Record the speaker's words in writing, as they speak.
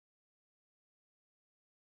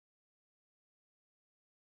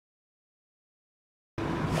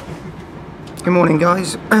Good morning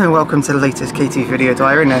guys, welcome to the latest KTV Video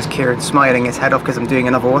Diary, and there's Kieran smiling his head off because I'm doing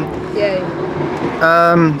another one. Yay.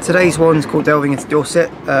 Today's one's called Delving into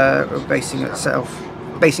Dorset. We're basing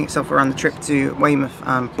itself around the trip to Weymouth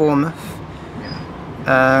and Bournemouth.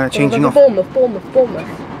 Changing off... Bournemouth.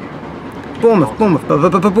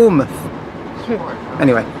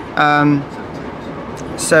 Anyway,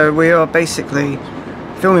 so we are basically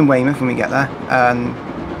filming Weymouth when we get there,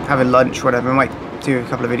 having lunch, whatever. We might do a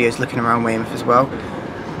couple of videos looking around Weymouth as well,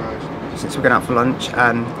 since we're going out for lunch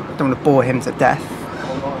and I don't want to bore him to death.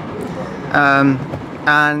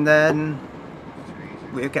 And then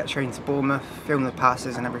we'll get a train to Bournemouth, film the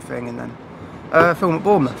passes and everything, and then film at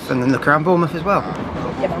Bournemouth and then look around Bournemouth as well.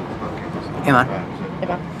 Yeah man. Yeah man.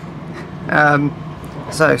 Yeah man.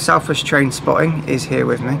 So Selfish Trainspotting is here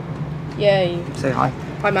with me. Yay. Say hi.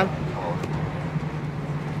 Hi man.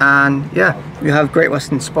 And yeah, we have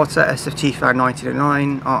GreatWesternSpotter,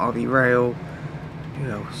 SFTFan1909, RRB Rail, who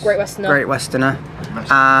else? GreatWesterner,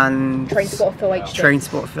 and TrainspotterPhil HD.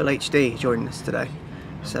 TrainspotterPhil HD joining us today.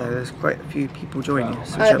 So there's quite a few people joining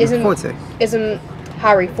us, which I'm looking forward to. Isn't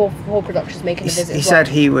Harry 4 Productions making a visit? He said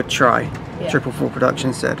he would try. Yeah. 4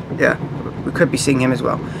 Productions said, yeah, we could be seeing him as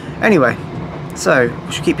well. Anyway, so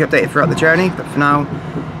we should keep you updated throughout the journey, but for now,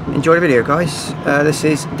 enjoy the video guys. This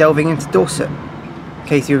is Delving into Dorset.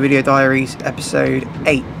 KTV Video Diaries, episode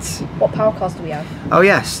 8. What power cars do we have? Oh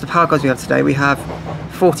yes, the power cars we have today. We have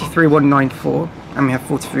 43194 and we have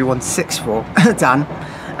 43164. Dan.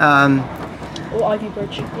 Oh, Ivy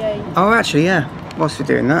Bridge, yay. Oh actually, yeah. Whilst we're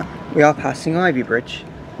doing that, we are passing Ivy Bridge.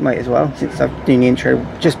 Might as well, since I've done the intro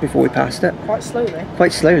just before we passed it. Quite slowly.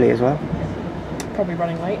 Quite slowly as well. Probably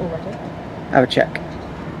running late already. Have a check.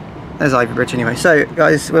 There's Ivy Bridge anyway. So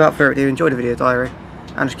guys, without further ado, enjoy the video diary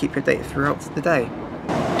and just keep you updated throughout the day.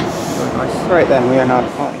 Right then, we are now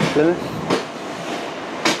departing Plymouth.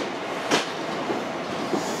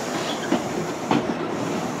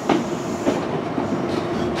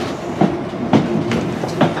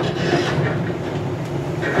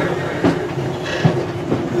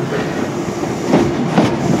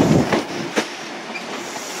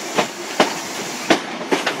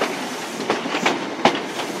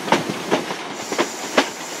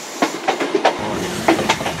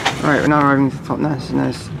 Right, we're now arriving to Totnes, and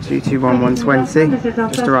there's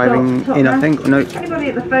 221120 just arriving in, I think. No. Anybody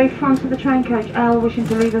at the very front of the train coach L wishing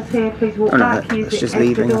to leave us here, please walk back, use the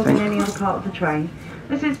exit doors in any other part of the train.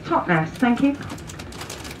 This is Totnes, thank you.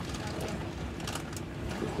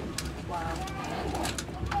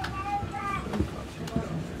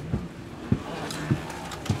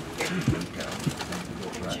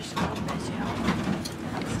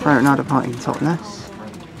 Right, we're now departing Totnes.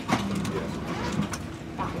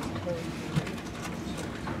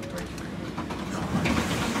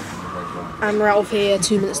 And we're out of here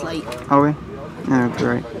 2 minutes late. Are we? No,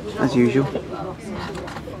 great. As usual.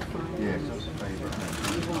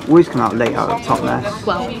 Always come out late out of Totnes.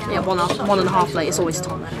 Well, yeah, 1.5 late. It's always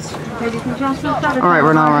Totnes. Alright,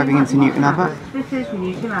 we're now arriving into Newton Abbot. This is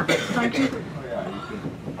Newton Abbot, thank you.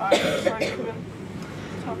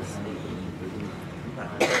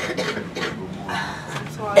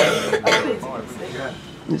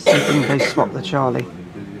 Let's see if we can spot the Charlie.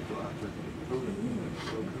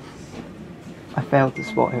 I failed to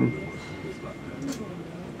spot him.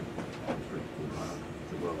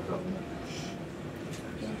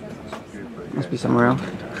 Must be somewhere else.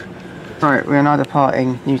 Right, we are now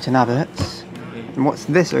departing Newton Abbot. And what's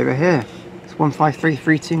this over here? It's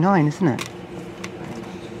 153329, isn't it?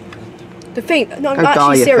 The thing, no, I'm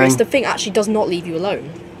actually serious, the thing actually does not leave you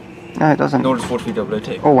alone. No, it doesn't. Nor does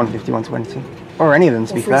 43102. Or 15120. Or any of them,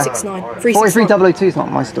 to be fair. 369. 43202 is not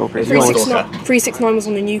my store, but it's yours. 369 was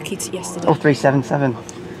on the Nuki yesterday. Or 377.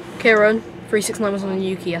 Kieran, 369 was on the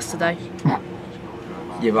Nuki yesterday. Yeah,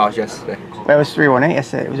 but I was yesterday. Where was 318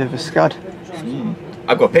 yesterday? It was over Scud.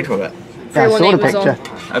 I've got a picture of it. Yeah, I saw the picture.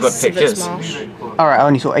 I've got pictures. Alright, I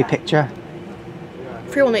only saw a picture.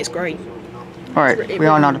 318's great. Alright, we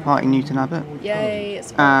are now departing Newton Abbot. Yay,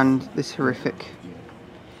 it's and this horrific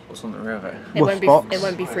What's on the rear of it? It won't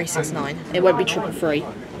be 369. It won't be 333.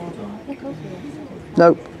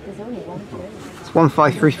 Nope. It's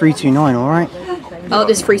 153329, alright? Oh,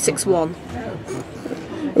 this 361.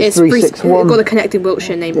 It's 361. It's got a connected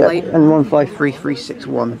Wiltshire nameplate. Yep, and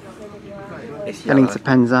 153361. Heading to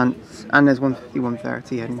Penzance, and there's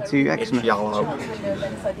 15130 heading to Exmouth. It's yellow.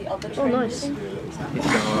 Oh, nice. It's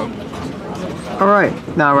yellow. Alright,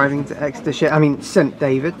 now arriving to St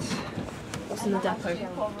David's. What's in the depot?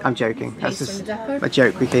 I'm joking. That's Ace just from the depot? a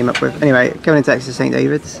joke we came up with. Anyway, going into Exeter St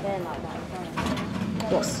David's.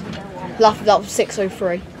 What's? That was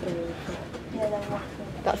 603.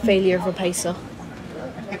 That failure of a pacer.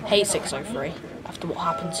 Hate 603 after what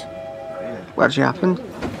happened. What actually happened?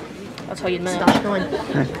 I'll tell you in a minute. Dash 9.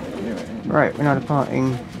 Okay. Right, we're now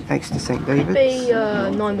departing Exeter St David's. It'd be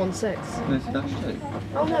 916. No, it's a dash 2.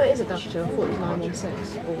 Oh no, it is a dash 2. I thought it was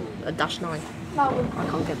 916 or a dash 9. I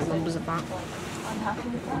can't get the numbers of that.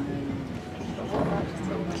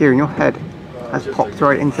 Kieran, your head has popped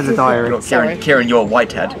right into the diary. Kieran, you're a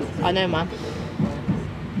whitehead. I know, man.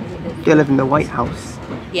 You live in the White House.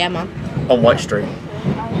 Yeah, man. On White Street.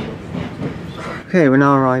 Okay, we're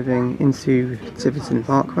now arriving into Tiverton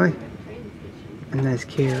Parkway. And there's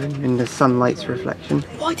Kieran in the sunlight's reflection.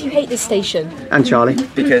 Why do you hate this station? And Charlie.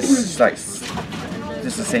 Because it's like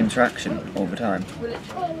just the same traction all the time.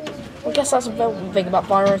 I guess that's a thing about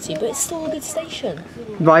variety, but it's still a good station.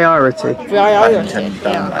 Variety. Variety.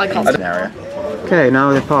 Yeah, I can't. Area. Okay, now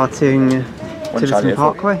we're departing Tiverton Charlie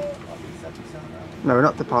Parkway. No, we're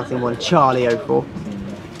not departing 1 Charlie 04.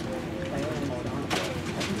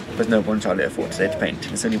 There's no 1 Charlie 04 to save the paint.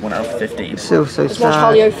 There's only 1 out of 15. Still so There's sad. 1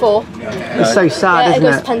 Charlie 04. It's so sad, Yeah, it isn't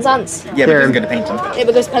goes to it? Penzance. Yeah, but it doesn't go to paint them. Yeah,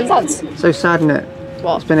 but goes to Penzance. So sad, isn't it?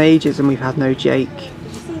 What? It's been ages and we've had no Jake.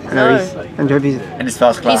 No. And Joby's, And it's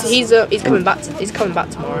first class. He's coming back. He's coming back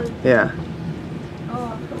tomorrow. yeah.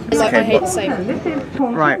 Like, I hate the same.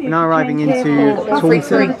 Right, we're now arriving into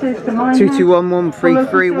Taunton.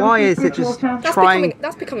 221133. Why is it just trying?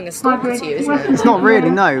 That's becoming a stalker to you, isn't it? It's not really,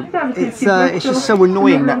 no. It's just so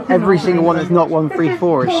annoying that every single one that's not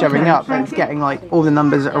 134 is showing up, and it's getting like all the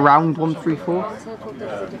numbers around 134.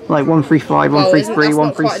 Like 135, 133,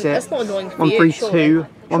 136, That's not annoying for you, 132,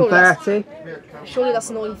 130. Surely that's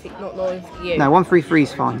annoying for, not annoying for you. No, 133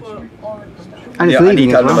 is fine. And it's Yeah, I need leaving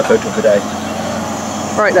to as have my well. photo of the day.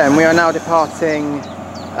 Right then, we are now departing.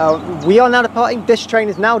 This train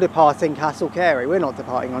is now departing Castle Carey. We're not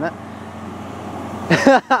departing on it.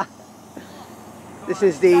 This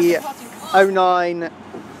is the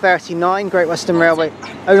 0939 Great Western Railway.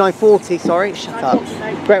 0940, sorry, shut up.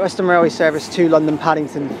 Great Western Railway service to London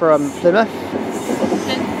Paddington from Plymouth.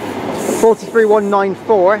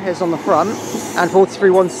 43194 is on the front, and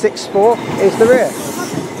 43164 is the rear.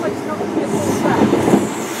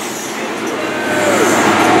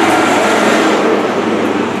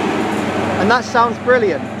 And that sounds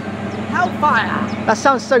brilliant. Hellfire! That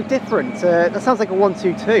sounds so different. That sounds like a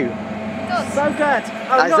 122. So good.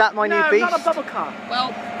 Oh, Is that my new beast? Not a bubble car.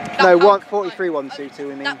 Well, No, 143-122 we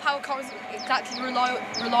mean. That power car is exactly the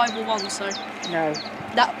reliable one, so. No.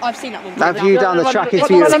 That I've seen that one. That break view down. down the track is What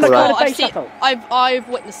beautiful number though. car? I've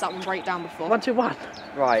witnessed that one break down before. 121.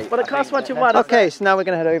 Right. Well, it costs 121. Okay, so now we're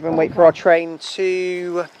going to head over and wait for our train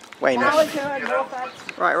to Weymouth.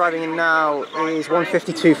 Right, arriving in now is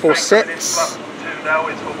 15246. Now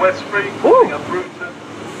is for Westbury,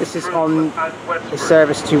 This is on the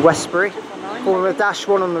service to Westbury. With a dash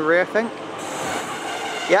 1 on the rear, I think.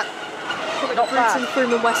 Yep. Not bad.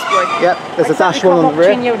 Bruton, and Westbury. Yep, there's a dash 1 on the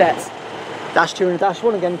rear. Units. Dash 2 and a dash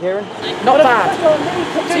 1 again, Kieran. Not bad.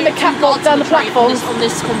 Doing the catwalk down the platform. On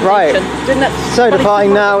this Right. Didn't it? So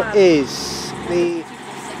departing now is the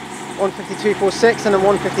 15246 and a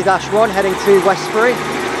 150-1 heading to Westbury.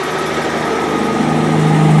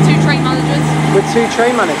 2 train managers. With 2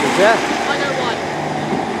 train managers, yeah. I know why.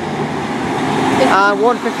 And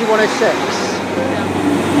 150-106.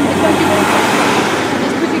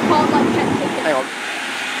 It's because you can't like check tickets. Hang on,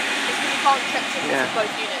 It's because you can't check tickets Yeah. with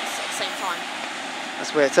both units at the same time.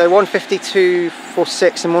 that's weird. So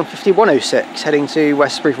 15246 and 15106 heading to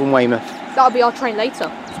Westbury from Weymouth. That'll be our train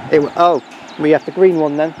later. Oh, we have the green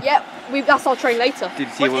one then. Yep, that's our train later. Did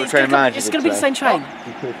you see what the train manager It's did going to be the today? same train.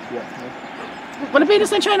 Will it be the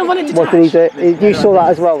same train or will it detach? What did he do? You saw that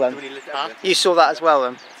as well then? Huh? You saw that as well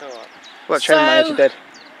then? What train manager did?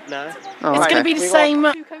 No. Oh, It's going to be the same.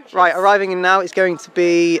 Right, arriving in now is going to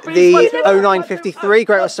be the 0953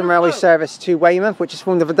 Great Western Railway service to Weymouth, which is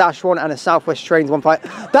formed of a dash 1 and a South West Trains 15.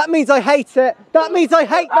 That means I hate it! That means I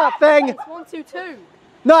hate that thing! It's 122.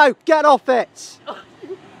 No, get off it!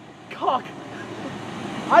 Cock.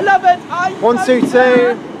 I love it. 122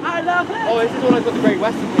 I love it. Oh, this is one I've got the Great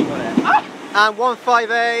Western thing on it. and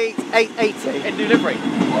 158880. In delivery.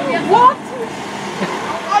 What?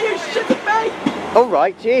 Are you shitting me?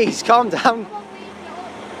 Alright, jeez, calm down.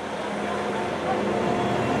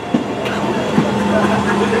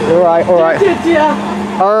 Alright. Did ya?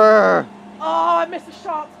 Arrgh, Oh, I missed a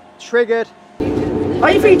shot. triggered.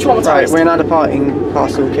 Are you feeling traumatized? Right, we're now departing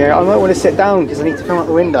Castle Care. I might want to sit down because I need to film out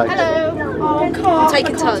the window. Oh, God.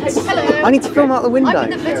 Taking turns. Hello. I need to film out the window.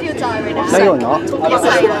 I'm in the video diary now. No, you're not. Yes,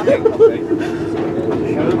 I am.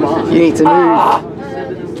 You need to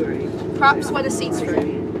move. Perhaps when the seat's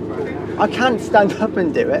through. I can't stand up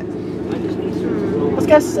and do it. Let's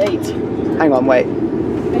guess 8. Hang on, wait.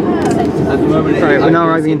 At the moment, Right, we're now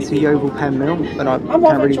arriving into Yeovil Pen Mill, but I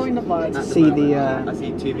can't really see the. I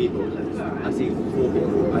see 2 people. I see 4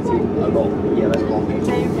 people. I see a lot. Yeah, that's 1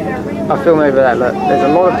 people. I'll film over there. Look, there's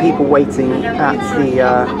a lot of people waiting at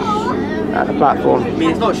the platform. I mean,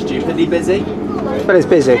 it's not stupidly busy, but it's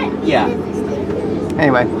busy. Yeah.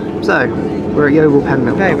 Anyway, so we're at Yeovil Pen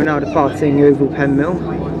Mill. Okay, we're now departing Yeovil Pen Mill.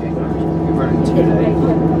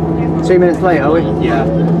 2 minutes late, are we? Yeah.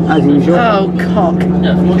 As usual. Oh, cock.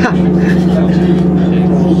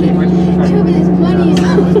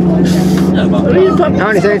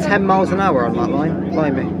 Apparently it's only 10 miles an hour on that line.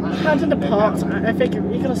 Blimey. Hand in the parks, I think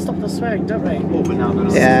you gotta stop the swearing, don't we?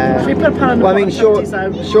 Yeah. Should we put a pound in the Well, I mean, park,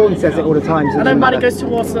 Sean says it all the time. So and then money goes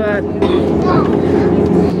towards the...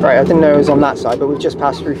 Right, I didn't know it was on that side, but we've just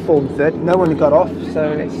passed through Thornford. No one got off,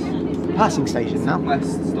 so it's a passing station now.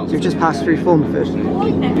 So we've just passed through Thornford.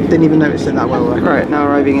 Didn't even notice it that well. Right, now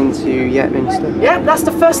arriving into Yetminster. Yeah, that's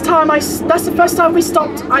the first time we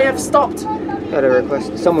stopped. I have stopped. Got a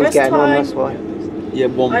request. Someone's First getting on, time. that's why. Yeah,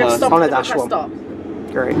 1 I have person. stopped. On a I dash pressed one. stop.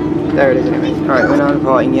 Great. There it is anyway. Right, we're now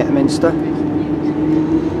departing Yetminster.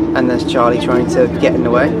 And there's Charlie trying to get in the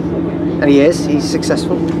way. And he is, he's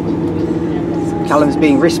successful. Callum's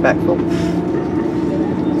being respectful. Come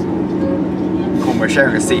on, we're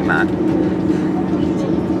sharing a seat, man.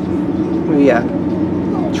 Well, yeah,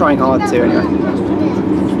 trying hard to anyway.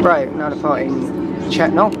 Right, now departing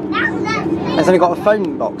Chetnall. There's only got a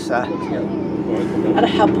phone box there. And a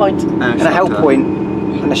help point. And a help point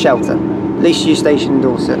and a shelter. Least used station in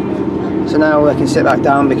Dorset. So now I can sit back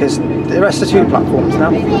down because the rest are 2 platforms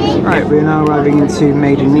now. Right, we're now arriving into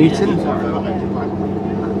Maiden Newton.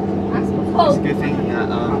 It's a good thing that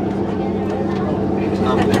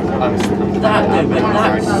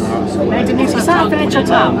Maiden Newton, is that a village or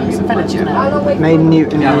town? It's a village, isn't it? Maiden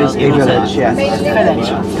Newton is a village, yeah. Village.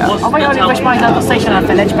 I only wish my local station had a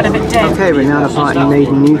village, but if it did... Okay, we're now departing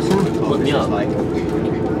Maiden Newton.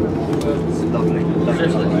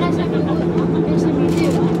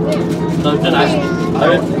 No, don't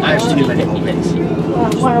actually make any bits.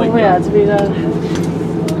 Well, weird to be there.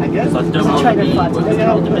 So I don't want to be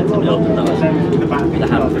the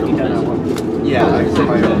handful. yeah,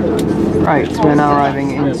 Right, we're now arriving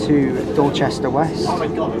into Dorchester West. Oh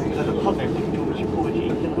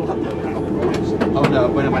no,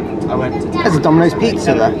 when I went to... There's a Domino's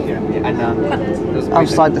Pizza there, And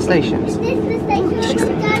outside the station.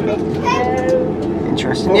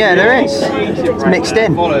 Interesting. Yeah, there is. It's mixed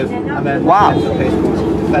in. Wow.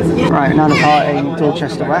 Right, now departing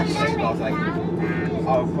Dorchester West.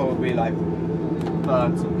 I'll probably like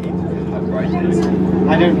burn some people with like brightness.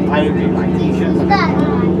 I don't really like t-shirts.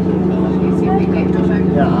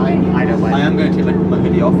 Yeah, I don't like. I am going to take my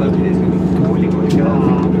hoodie off though, because it's going to be really good.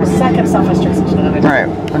 Second self-restriction. Right,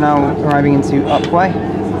 we're now arriving into Upway.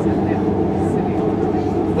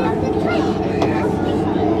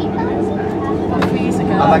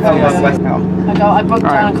 I like how West. I broke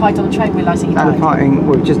down and cried on the train, realising he Now died. departing,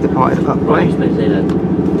 we've just departed Upway.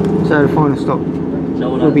 So the final stop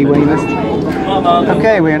will be Weymouth.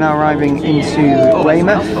 Okay, we are now arriving into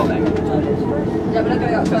Weymouth.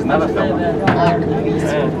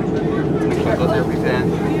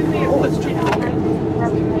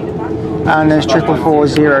 And there's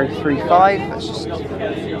 444035. That's just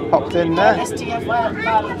popped in there. STF,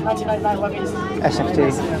 1999, whatever it is. SFT.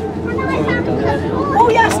 Oh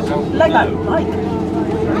yes! Like that, like.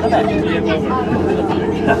 Love it.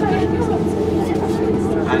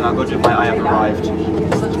 And I've got to do my I have arrived.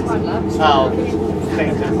 Oh,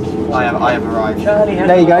 I have arrived.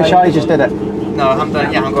 There you go, Charlie just did it. No, I haven't done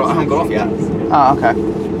it yet. I haven't got off yet. Oh, okay. I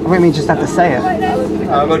think we just had to say it.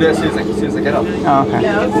 I'll go do it as soon as I get up. Oh,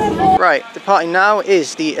 okay. Right, departing now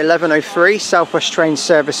is the 1103 Southwest Train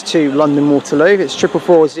Service to London Waterloo. It's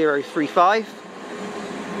 444035.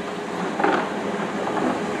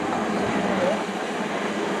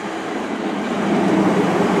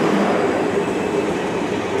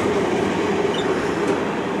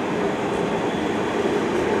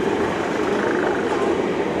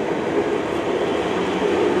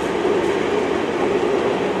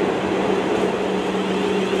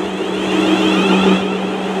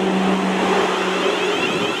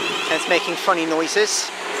 Making funny noises.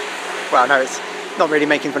 Well, no, it's not really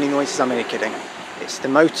making funny noises, I'm only kidding. It's the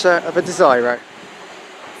motor of a Desiro.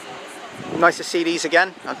 Nice to see these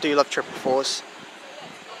again. I do love 444s.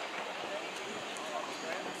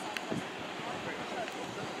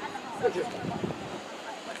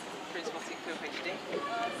 Trainspotting HD,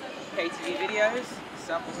 KTV videos,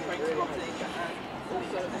 samples Trainspotting, and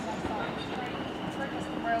also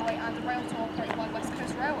Railway and the rail tour operated by West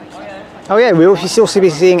Coast Oh yeah, we'll also be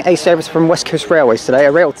seeing a service from West Coast Railways today.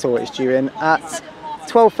 A rail tour is due in at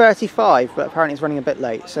 12:35, but apparently it's running a bit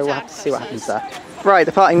late, so we'll have to see what happens there. Right,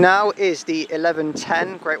 departing now is the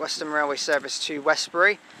 11:10 Great Western Railway service to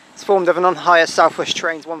Westbury. It's formed of an on-hire South West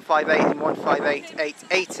trains 158 and 158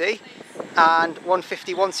 880 and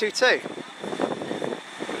 150 122.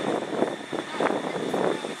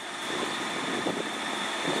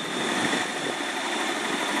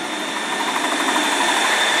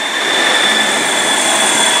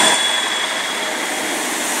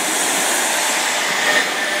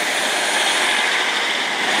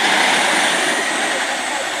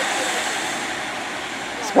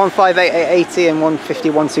 It's 158 880 and 150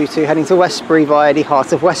 122 heading to Westbury via the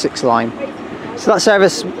Heart of Wessex line. So that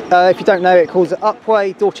service, if you don't know, it calls at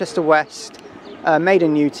Upway, Dorchester West,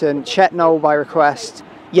 Maiden Newton, Chetnall by request,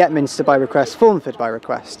 Yetminster by request, Thornford by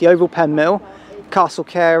request, the Oval Pen Mill, Castle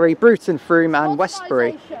Carey, Bruton, Froome and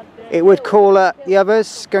Westbury. It would call at the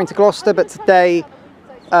others going to Gloucester, but today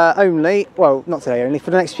only, well not today only,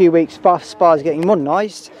 for the next few weeks Bath Spa is getting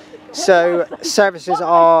modernised. So services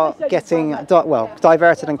are getting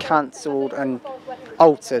diverted and cancelled and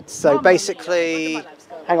altered. So basically,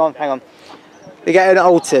 hang on. They're getting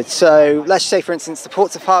altered. So let's say, for instance, the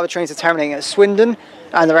Port of Harbour trains are terminating at Swindon,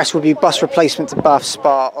 and the rest will be bus replacement to Bath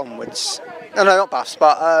Spa onwards. No, not Bath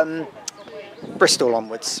Spa. Bristol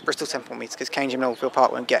onwards. Bristol Temple Meets, because Cambridge and Oldfield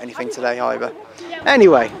Park won't get anything today either.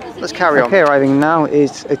 Anyway, let's carry on. Okay, arriving now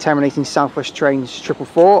is a terminating South West trains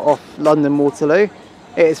 444 off London Waterloo.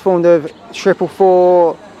 It is formed of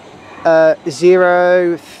 444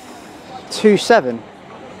 027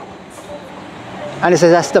 and it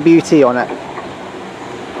says SWT on it.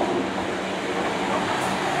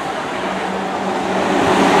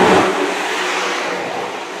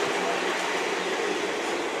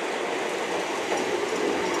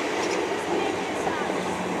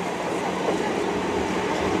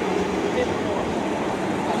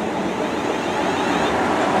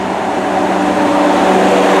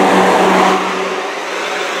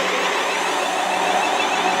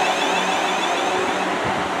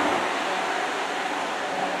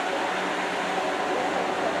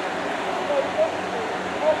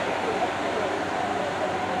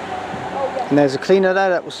 And there's a cleaner there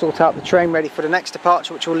that will sort out the train ready for the next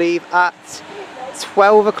departure, which will leave at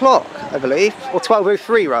 12 o'clock, I believe, or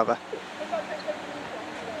 12:03 rather.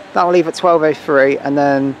 That will leave at 12:03, and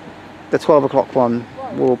then the 12 o'clock one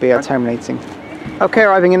will be terminating. Okay,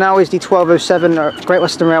 arriving in now is the 12:07 Great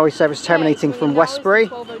Western Railway service terminating from Westbury.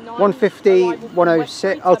 150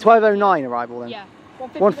 106, oh 12:09 arrival then. Yeah.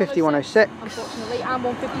 150 106. Unfortunately, and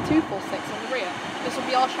 152 46 on the rear. This will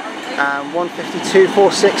be our charity. And 152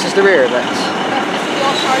 46 is the rear of it. This will be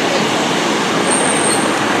our charity.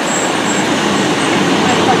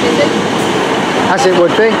 As it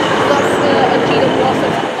would be. That's a GW also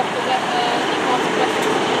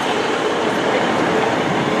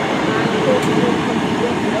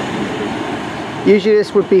Usually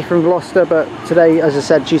this would be from Gloucester, but today, as I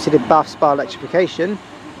said, due to the Bath Spa electrification.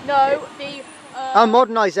 No, the...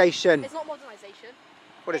 modernisation. It's not modernisation.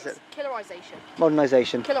 What is it? Killerisation.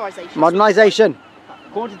 Modernisation. Killerisation. Modernisation.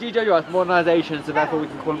 According to DWI, it's modernisation, so therefore we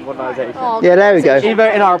can call it modernisation. Oh, yeah, there we go. Even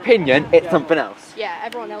though in our opinion, it's something else. Yeah,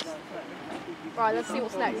 everyone else. Right, let's see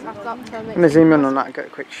what's next after that. I'm going to zoom in on that and get a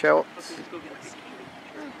quick shot.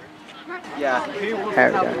 Yeah. There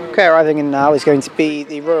we go. Okay, arriving in now is going to be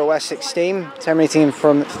the Royal Wessex steam, terminating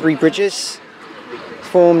from Three Bridges.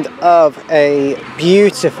 Formed of a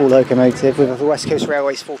beautiful locomotive with a West Coast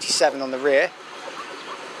Railways 47 on the rear.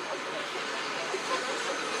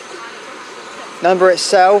 Number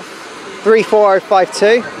itself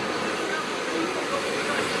 34052.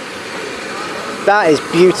 That is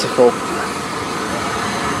beautiful.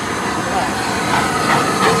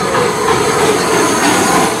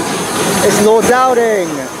 It's Lord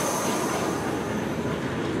Dowding.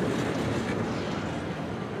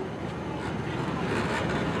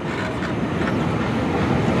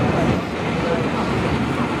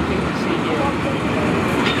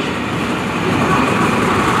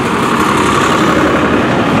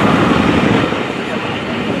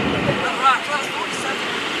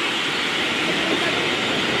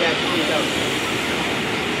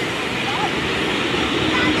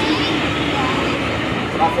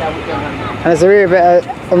 And as the rear bit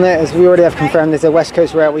on there, as we already have confirmed, there's a West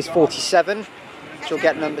Coast Railways 47, which we'll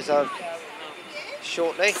get numbers of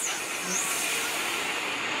shortly.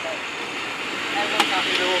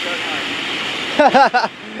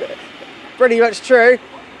 Pretty much true.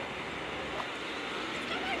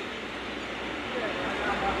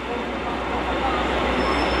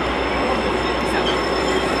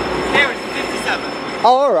 Here it's 57.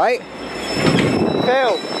 Oh, alright.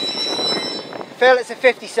 Phil, it's a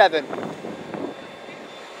 57.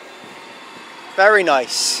 Very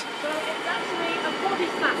nice. So it's actually a body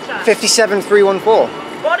snatcher.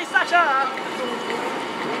 57314. Body snatcher!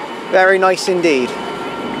 Very nice indeed.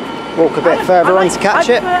 Walk a bit further on to catch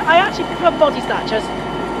it. I actually prefer body snatchers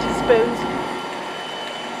to spoons.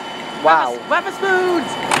 Wow. Weatherspoons!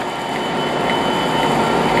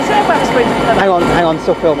 Is there Weatherspoons? Hang on,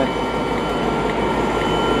 still filming.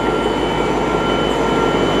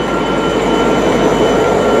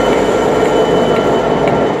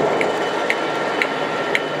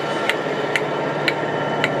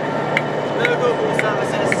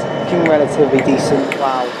 Looking relatively decent.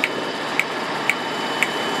 Wow.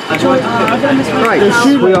 Right,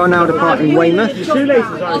 we are now departing Weymouth. I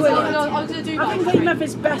think Weymouth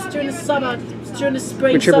is best during the summer, during the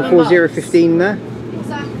spring. With 44015 there.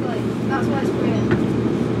 Exactly. That's why it's brilliant.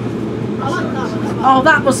 I like that one. Oh,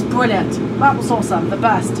 that was brilliant. That was awesome. The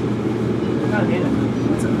best.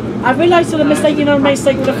 I realised the mistake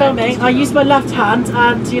with the filming. I used my left hand,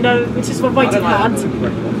 and which is my right hand.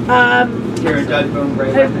 Hang on,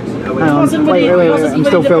 wait, I'm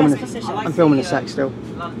still filming this. I'm filming a sec still.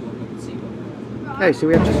 Okay, so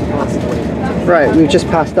we have just passed. We've just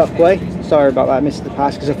passed Upway. Sorry about that, I missed the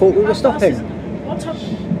pass because I thought we were stopping.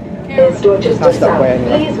 Passed Upway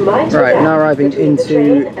anyway. Right, now arriving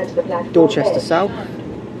into Dorchester South.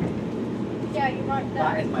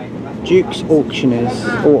 Duke's Auctioneers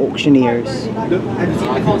or Auctioneers.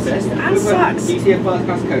 And sucks. Do you see a first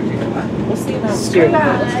class coaching? What's the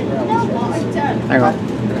Hang on.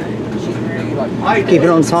 Keep it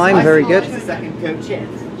on time, very good.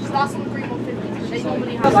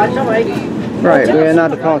 Right, we are now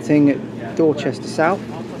departing Dorchester South.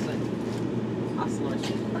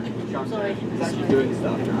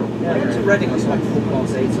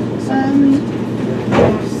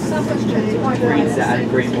 Green set and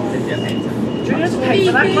green one did you paint? Do you have to pay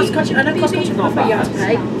for that? I know cross-country not bad, you have to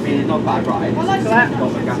pay. I mean, it's not bad, right? I like that.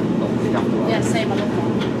 Yeah, same. I love that.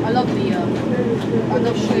 I love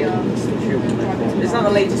the It's not the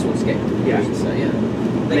latest one to get. Yeah. So yeah.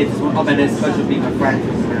 Latest one. Oh, then there's supposed to be my friend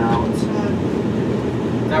who's out.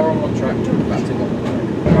 Now we're on one track. About to go.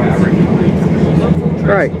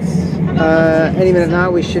 Right, any minute now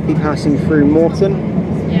we should be passing through Morton.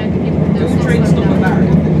 Does the train stop at Barry?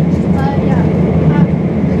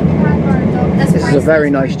 This is a very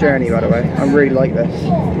nice journey, by the way. I really like this.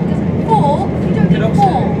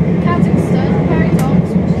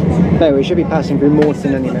 No, we should be passing through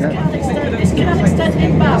Morton any minute. Is Calixton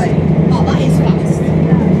in Barry? Oh, that is fast.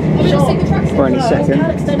 Or any second.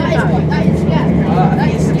 That is, yeah. That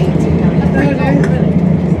is speed.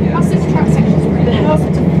 Our single track section's really How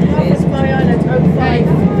is my island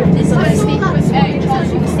 05? It's like speed.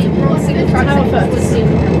 Charging the steam. Single track section was steam.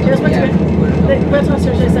 Just wait a minute. Where to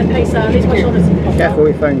said pacer, at least my shoulders. Careful,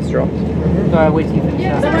 your phone's dropped. Sorry, waiting for So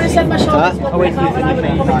when I said my shoulders would break out, and I would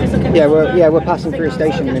probably just look at Yeah, we're passing through a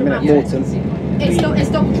station in a minute, Morton. It's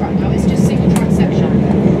double track now, it's just single track section.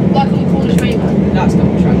 Like on the Cornish Weymouth. That's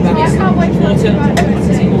double track. I can't wait for Morton.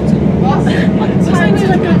 What? I'm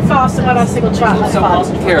going to go faster when I single track. That's fine.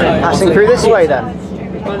 Passing through this way then.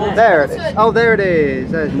 There it is. Oh, there it is.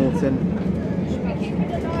 There's Morton.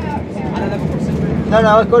 No,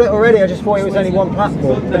 I've got it already. I just thought it was only one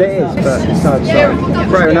platform, but it is. But it's not. Sorry.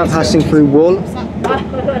 Right, we're now passing through Wool.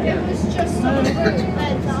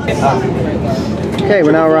 Okay,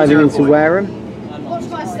 we're now arriving into Wareham. Watch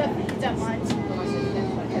my stuff if you don't mind.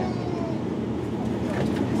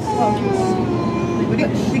 We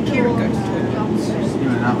did Kieran go to the toilet?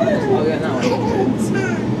 Oh yeah, now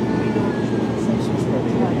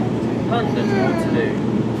London, what to do?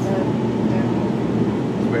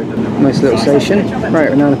 Nice little station. Right,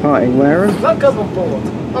 we're now departing Wareham. Welcome on board.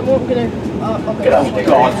 I'm going to... Good afternoon, ladies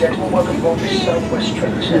and gentlemen. Welcome aboard this Southwest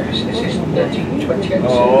train service. This is 1328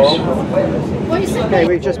 service from Weymouth. Okay,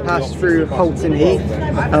 we've just passed through Holton Heath.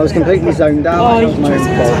 I was completely zoned out. That was my own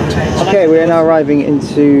fault. Okay, we are now arriving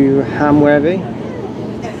into Hamworthy.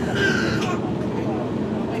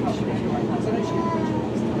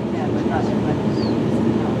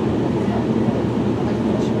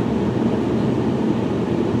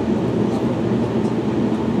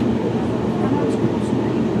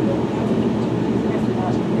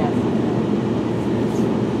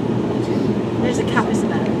 There's a cap, isn't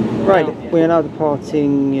there? Right, we are now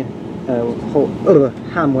departing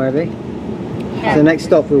Hamworthy. So the next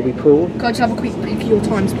stop will be Poole. Can I just have a quick peek at your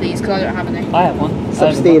times, please? Because I don't have any. I have one.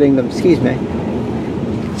 Stop stealing them. Excuse me.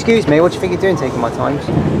 Excuse me, what do you think you're doing taking my times?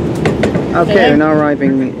 Okay, we're now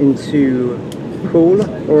arriving into Poole,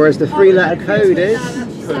 or as the three-letter code is,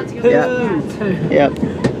 Yep.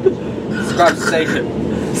 Describe the station.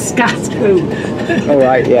 Scat who?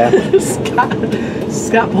 Alright, yeah.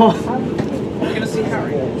 Scat what? You're gonna see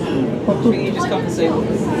Harry. You just come and see.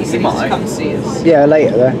 He said might. come and see us. Yeah,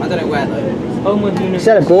 later though. I don't know where though. He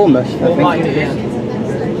said at Bournemouth, I think. Might do, yeah. I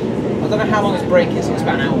don't know how long his break is. It's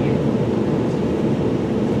about an hour.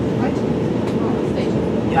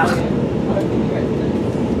 Yeah.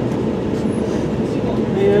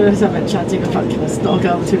 Let's have a chatting about stock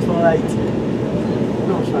out 248.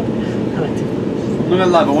 Not fun. I'm not gonna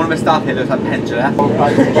lie, but one of the staff here looks like Pendula.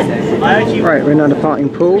 Right, we're now departing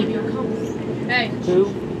Poole. Hey,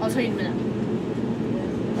 I'll tell you in a minute.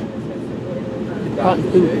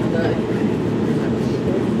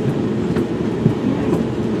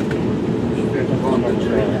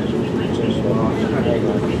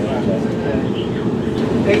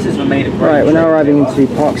 Pacers were made of Right, we're now arriving into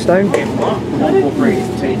Parkstone. They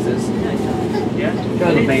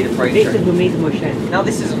were made of Braintree. Now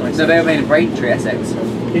this isn't nice. No, they were made of Braintree, Essex.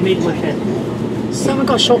 Someone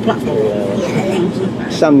got a short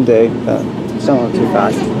platform. Some do, but some aren't too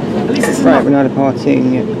bad. Right, we're now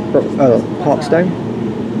departing Parkstone.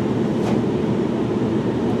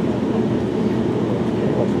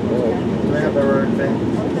 Do they have their own thing?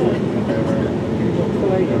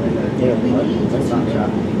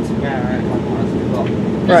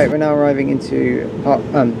 Right, we're now arriving into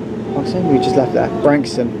Parkstone. We just left there.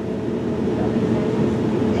 Branksome.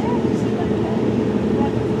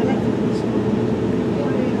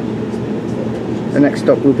 The next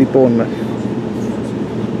stop will be Bournemouth.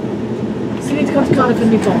 So you need to come to Cardiff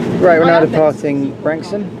and Newport. Right, we're now departing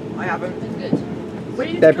Branksome. I haven't.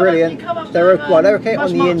 They're brilliant. They're okay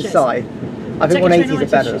on the inside. I think 180s are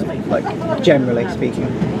better, like generally speaking.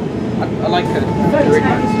 I like it.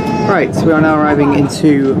 Right, so we are now arriving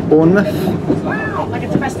into Bournemouth. Like a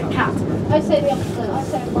domestic cat. I say the opposite. I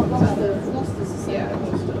say Gloucester's the same.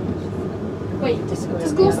 Wait, does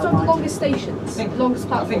Gloucester have the longest stations? Longest platforms? I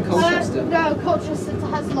think Colchester. No, Colchester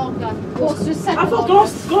has longer. Gloucester's second I thought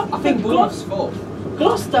longest. Gloucester. I think Bournemouth's fourth.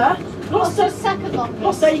 Gloucester's second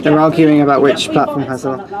longest. They're arguing about which platform has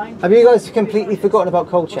the longest. Have you guys completely forgotten about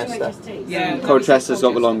Colchester? Yeah. Colchester's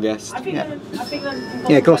got the longest.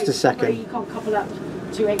 Yeah, Gloucester's second.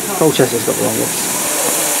 Colchester's got the longest.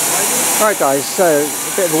 Right guys, so a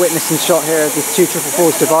bit of a witnessing shot here of the two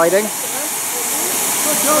 444s dividing.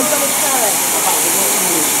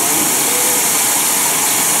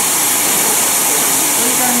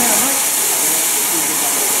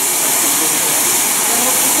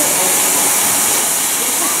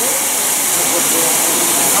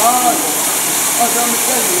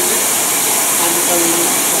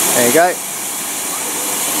 There you go.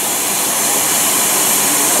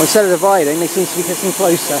 Well, instead of dividing, they seem to be getting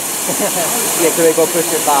closer. Yeah, so they got to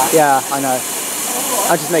push it back. Yeah, I know.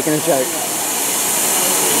 I'm just making a joke.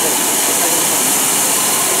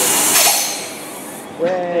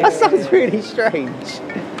 That sounds really strange.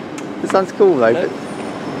 That sounds cool though.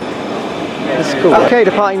 That's cool. Okay,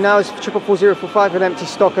 departing now is 44045 with empty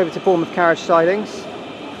stock over to Bournemouth carriage sidings.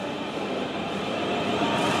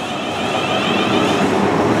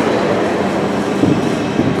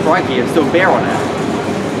 Crikey, there's still beer on it.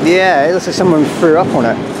 Yeah, it looks like someone threw up on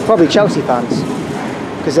it. Probably Chelsea fans,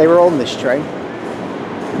 because they were on this train.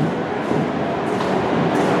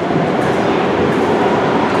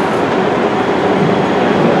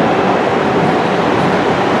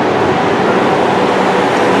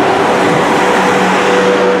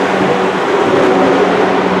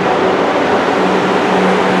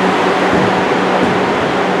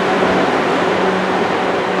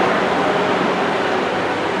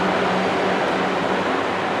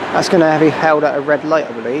 That's going to be held at a red light,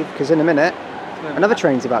 I believe, because in a minute, another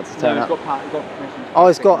train's about to turn up. Oh,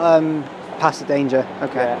 it's got past the danger.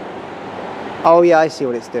 Okay. Yeah. Oh yeah, I see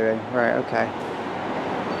what it's doing. Right. Okay.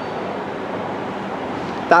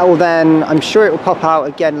 That will then, I'm sure it will pop out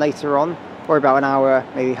again later on, or about an hour,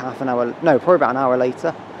 maybe half an hour. No, probably about an hour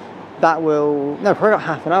later. That will, no, probably about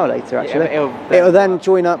half an hour later actually. Yeah, it'll then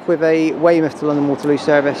join up with a Weymouth to London Waterloo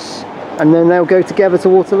service, and then they'll go together to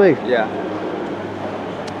Waterloo. Yeah.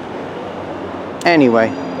 Anyway,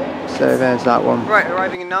 so there's that one. Right,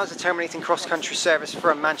 arriving in now is the terminating cross-country service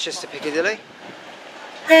from Manchester Piccadilly.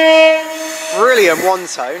 Brilliant one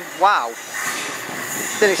tone, wow.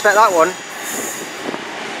 Didn't expect that one.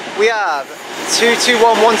 We have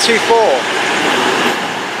 221124.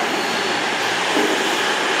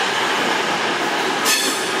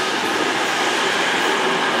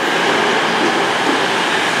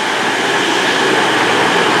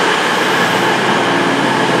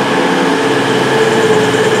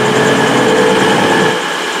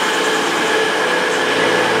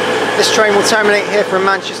 this train will terminate here from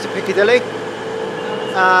Manchester Piccadilly,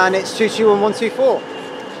 and it's 221124.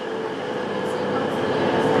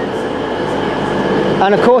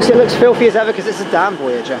 And of course it looks filthy as ever because it's a damn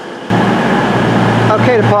Voyager.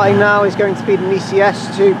 Okay, departing now is going to be the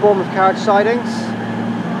ECS to Bournemouth carriage sidings.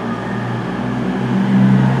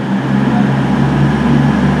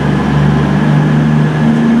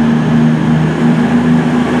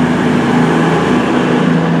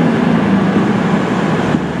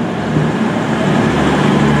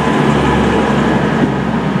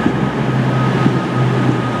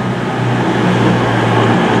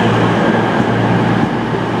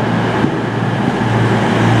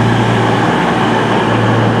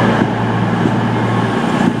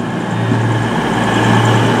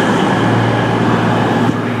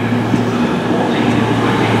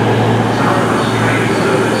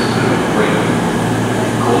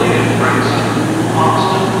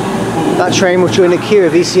 That train will join a queue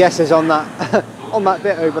of ECSs on that on that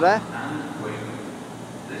bit over there.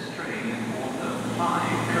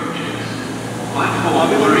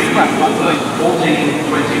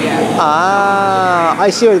 Ah, I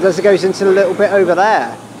see what it does. It goes into the little bit over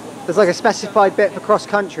there. There's like a specified bit for cross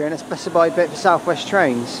country and a specified bit for Southwest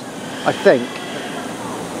trains, I think.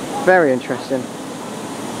 Very interesting.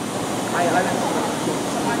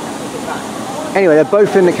 Anyway, they're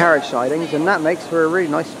both in the carriage sidings, and that makes for a really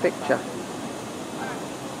nice picture.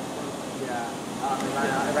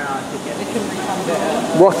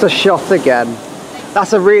 What a shot again.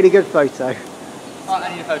 That's a really good photo. Oh, I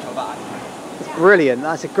need a photo of that. It's brilliant.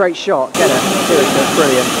 That's a great shot. Get it. Seriously, it's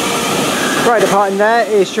brilliant. Right, departing there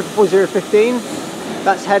is 44015.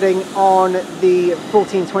 That's heading on the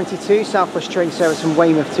 1422 Southwest train service from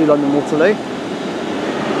Weymouth to London Waterloo.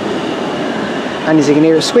 And as you can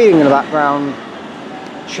hear it squealing in the background,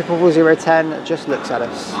 44010 just looks at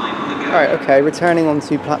us. Right, okay, returning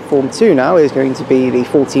onto platform 2 now is going to be the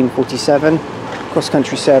 1447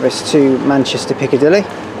 cross-country service to Manchester Piccadilly.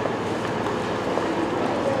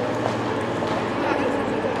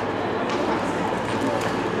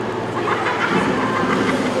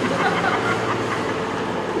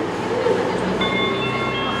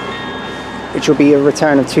 Which will be a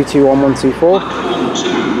return of 221124. Platform 2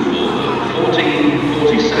 for the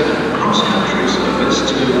 1447 cross-country service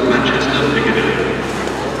to Manchester Piccadilly.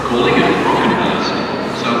 Calling at Brockenhurst,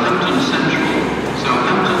 Southampton Central,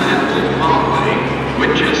 Southampton Airport Parkway,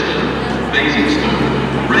 Winchester, Basingstoke,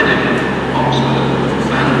 Reading, Oxford,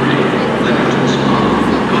 Banbury, Leamington Spa,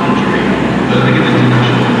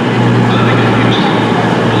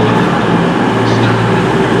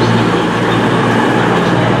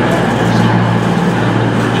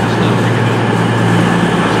 Coventry, Birmingham International, Birmingham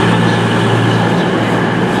Houston, Wolverhampton, Stafford,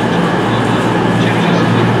 Stoke-on-Trent,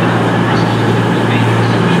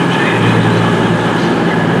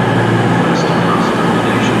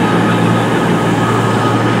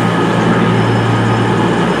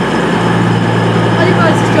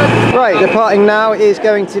 Right, departing now is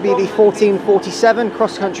going to be the 1447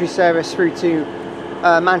 cross-country service through to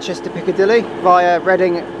Manchester Piccadilly via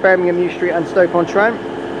Reading, Birmingham New Street and Stoke-on-Trent.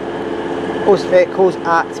 Also vehicles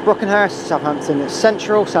at Brockenhurst, Southampton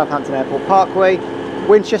Central, Southampton Airport Parkway,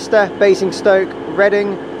 Winchester, Basingstoke,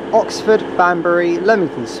 Reading, Oxford, Banbury,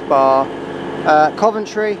 Leamington Spa,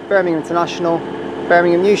 Coventry, Birmingham International,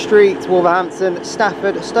 Birmingham New Street, Wolverhampton,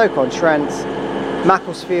 Stafford, Stoke-on-Trent,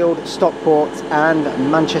 Macclesfield, Stockport and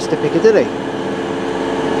Manchester Piccadilly.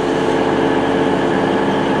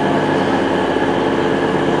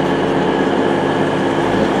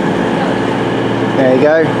 There you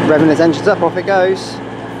go, revving his engines up, off it goes.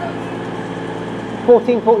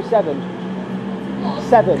 1447.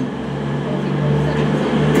 7.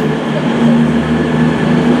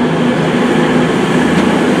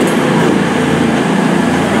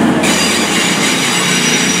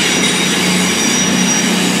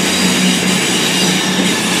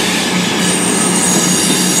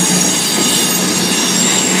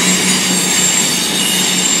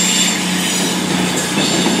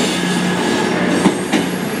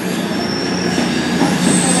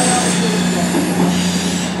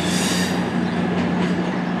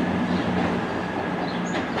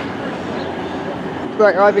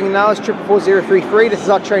 Right, arriving now is 44033. This is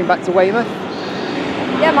our train back to Weymouth.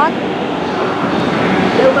 Yeah, man.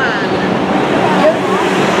 Yo, man. Yo,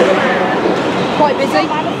 man. Quite busy.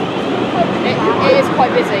 It is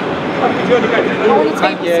quite busy. I want a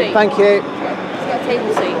table seat. Thank you. Let's get a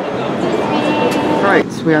table seat.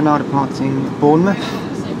 Right, we are now departing Bournemouth.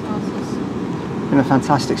 In a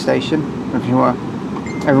fantastic station. If you were,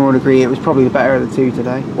 everyone would agree it was probably the better of the two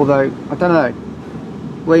today. Although, I don't know.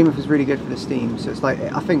 Weymouth was really good for the steam, so it's like,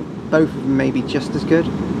 I think both of them may be just as good.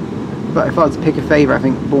 But if I was to pick a favourite, I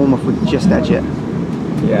think Bournemouth would just edge it.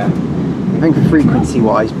 Yeah. I think for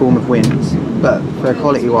frequency-wise, Bournemouth wins. But for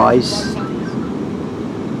quality-wise,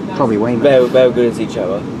 probably Weymouth. They're good as each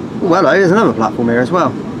other. Oh, hello, there's another platform here as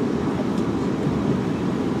well.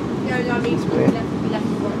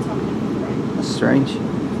 That's strange.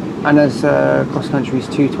 And there's cross country's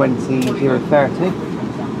 220.030.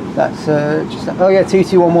 That's just, oh yeah,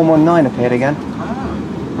 221119 appeared again.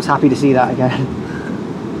 I was happy to see that again.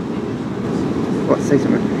 Forgot to say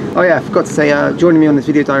something. Oh yeah, I forgot to say, joining me on this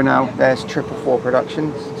video diary now, there's 444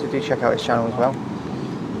 Productions, so do check out his channel as well.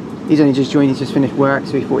 He's only just joined, he's just finished work,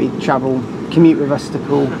 so he thought he'd commute with us to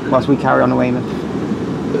Poole whilst we carry on to Weymouth.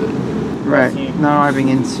 Right, now arriving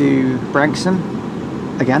into Branksome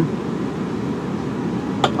again.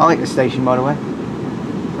 I like the station, by the way.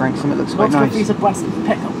 Branksome, it looks quite nice. Not to be confused with Branston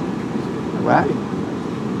Pickup. Where?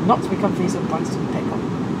 Not to be confused with Branston Pickup.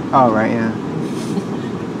 Oh, right, yeah.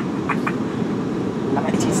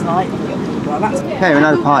 Okay, we're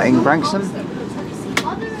now departing Branksome.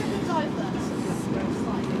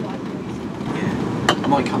 I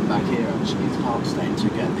might come back here actually to Parkstone to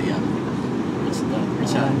get the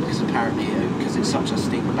return, because apparently, because it's such a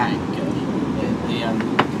steep bank, the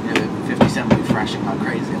 50 Cent will be thrashing like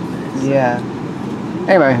crazy on this. Yeah.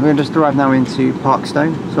 Anyway, we're just arrived now into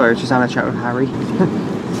Parkstone. Sorry, I was just having a chat with Harry.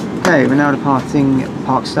 Okay, we're now departing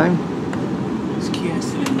Parkstone.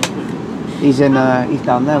 He's in. He's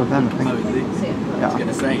down there with them, I think. Oh, is he? Yeah. I was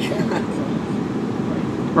gonna say.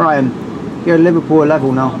 Ryan, you're at Liverpool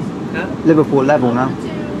level now. Huh? Liverpool level now. I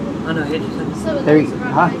know, Hitchison. There he,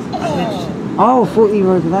 huh? Oh, I thought you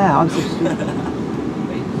were over there. I'm so stupid.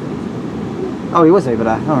 Oh, he was over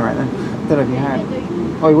there. All right then. Don't know if you heard.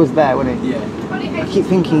 Oh, he was there, wasn't he? Yeah. I keep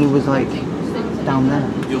thinking he was like down there.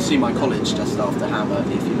 You'll see my college just after Hammer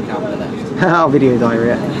if you look out on the left. Our video diary.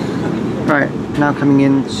 Yeah. Right, now coming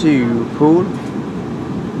into Poole.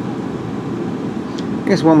 I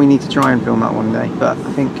guess one we need to try and film out one day, but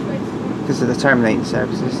I think because of the terminating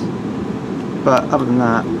services. But other than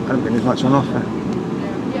that, I don't think there's much on offer.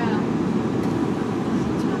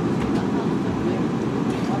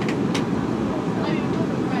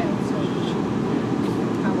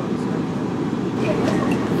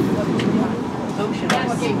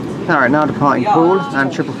 Alright, now departing Poole,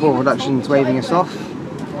 and 444 Productions waving us off.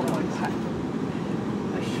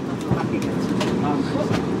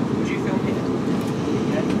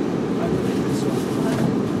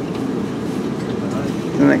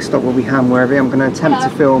 The next stop will be Hamworthy. I'm going to attempt to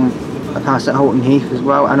film a pass at Holton Heath as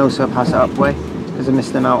well, and also a pass at Upway, because I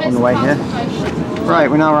missed them out on the way here. Right,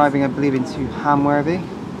 we're now arriving, I believe, into Hamworthy.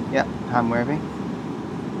 Yep, Hamworthy.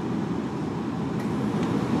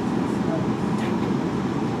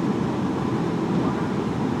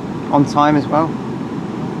 On time as well.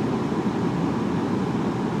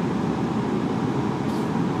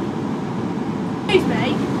 Excuse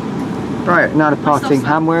me. Right, now departing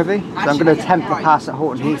Hamworthy. So I'm going to attempt to pass at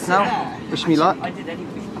Holton Heath now. Wish me luck.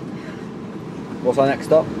 What's our next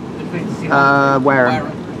stop? Wareham.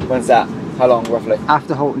 When's that? How long, roughly?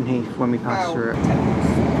 After Holton Heath, when we pass through it.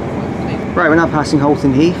 Right, we're now passing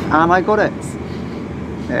Holton Heath, and I got it.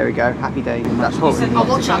 There we go, happy days. That's Holton Heath. I'll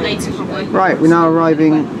watch that later probably. Right, we're now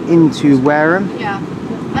arriving into Wareham. Yeah.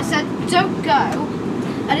 I said, don't go.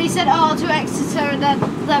 And he said, oh, I'll do Exeter and then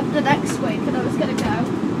the next week, and I was going to go.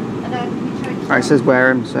 And then we tried to... Right, it says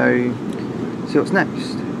Wareham, so see what's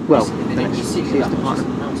next. Well, see its departure.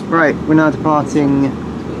 Right, we're now departing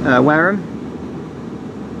Wareham.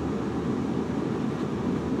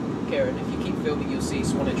 Kieran, if you keep filming, you'll see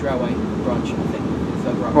Swanage Railway branch, I think,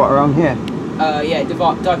 further up. What, around here? Yeah,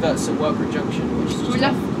 diverts at Workroom Junction, which is just...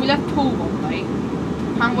 We left Poole one late.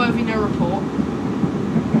 Hamworthy no report.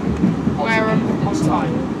 Wareham on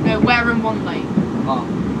time. No, Wareham one late. Oh.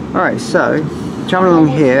 Alright, so travelling along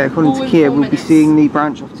here, according to Kia, we'll be seeing the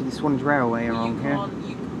branch off to the Swanage Railway along here.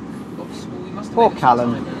 Poor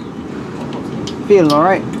Callum. Feeling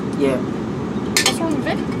alright? Yeah. What's wrong with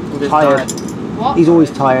it? Tired. What? He's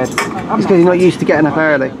always tired. It's because he's not used to getting up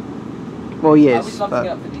early. Well, he is,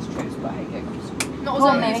 but... Not as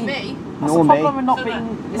early as me. What's the problem with not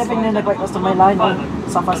living in the GreatWestern main line or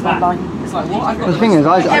South West main line? It's like, what? The thing is,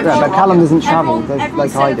 but Callum doesn't travel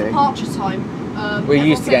like I do. Departure time. We're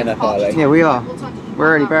used to getting up early. Yeah, we are.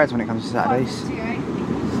 We're early birds when it comes to Saturdays.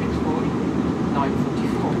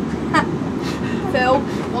 9:44. Phil,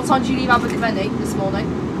 what time did you leave Abergavenny this morning?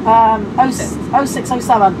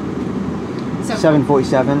 0607.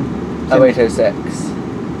 7:47. 08:06.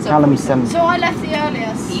 Callum's 7. So I left the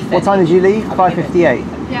earliest. What time did you leave? 5:58.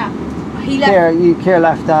 Yeah. He left. Kira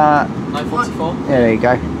left at... 9:44. Yeah, there you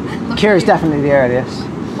go. Kira's definitely the earliest.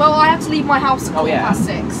 Well, I had to leave my house at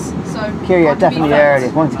 6:15. So Kira, yeah, definitely the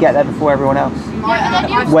earliest. Wanted to get there before everyone else.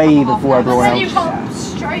 Way before everyone else.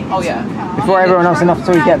 Oh yeah. Before everyone else enough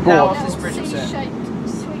so we get bored. What's this bridge set?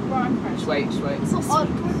 Sweet.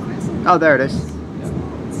 Oh, there it is.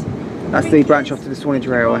 That's the branch off to the Swanage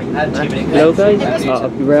Railway. Hello guys,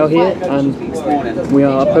 RRB Rail here, and we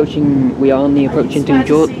are on the approach into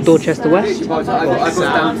Dorchester West,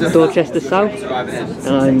 Dorchester South,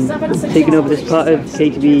 and I'm taking over this part of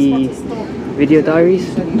KTV Video Diaries.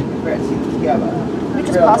 We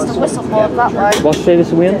just passed the whistle board that way. What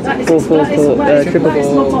service are we on? 444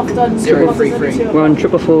 We're on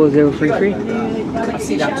 444-033. I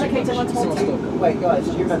see that. Wait guys,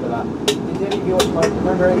 do you remember that? Do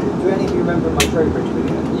any of you remember my Trowbridge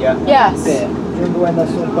video? Yeah. Yes. Do you remember when they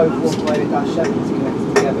sort of both walked away with that Chevy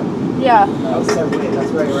connected together? Yeah. That was so weird, that's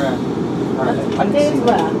very rare. All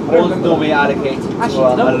normally allocated to a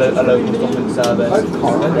local stopping service.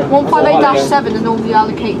 158-7 are normally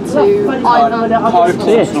allocated to either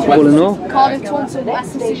All in all, Cardiff, Taunton,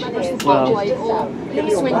 Wessex, Parkway, or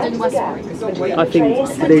Swindon, Westbury. I think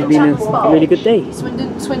today's been a really good day.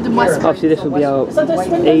 Swindon, Westbury. Obviously this will be out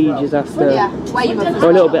ages after, Yeah, Weymouth. or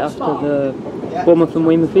a little bit after the Bournemouth and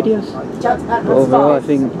Weymouth videos. But overall I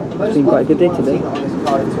think it's been quite a good day today.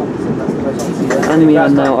 And we are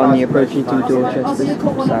now on the approach into Dorchester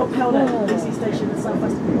South.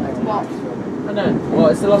 Well,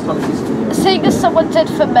 it's the last time it's Seeing as someone did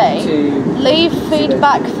for me, leave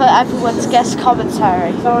feedback for everyone's guest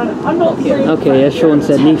commentary. Okay, as Sean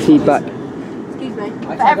said, leave feedback Excuse me.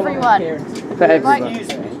 For everyone. for everyone.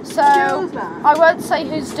 Right. So, I won't say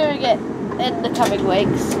who's doing it in the coming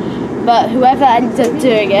weeks, but whoever ends up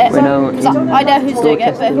doing it, We're now because I know who's doing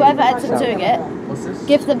it, but whoever ends up South. doing it,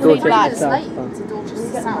 give them feedback.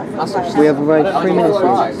 We have arrived 3 minutes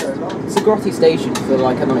late. It's a grotty station for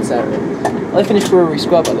like a nice area. I finished Brewery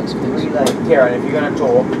Square by looks of things. Kieran, if you're going to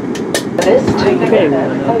talk. Okay, we're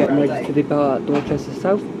now getting ready to depart Dorchester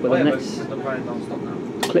South, but the next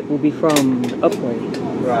clip will be from Upway.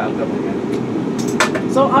 Right.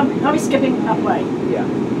 So are we skipping Upway? Yeah.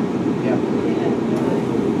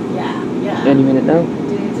 Any minute now.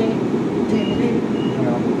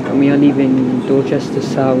 And we are leaving Dorchester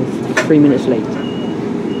South 3 minutes late.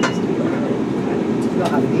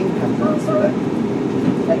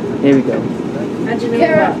 Here we go.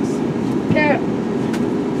 Karen.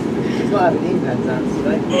 She's not having ink pens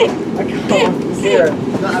today. I can't. Kieran,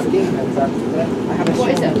 she's not having ink pens today. I have a What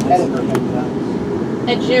is it? Edinburgh pen for that.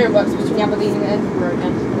 Engineering works between Aberdeen and Edinburgh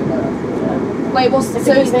again. Wait, it was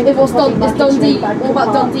Dundee. What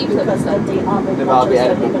about Dundee Plymouth then? That'll be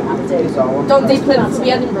Edinburgh. Dundee Plymouth to be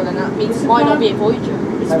Edinburgh, then that means it might not be a Voyager.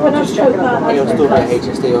 It'll still be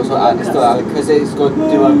HSD also, because it's got to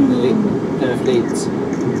do Plymouth Leeds.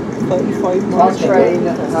 35 Our train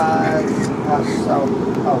has South.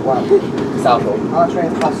 Oh wow. Southall. Our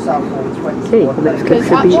train has Southall 20. Okay, the next clip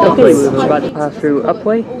should be Upway. We're about to pass through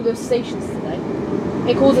Upway. All those stations today.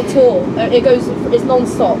 It calls a tour. It goes. It's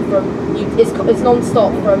non-stop from. It's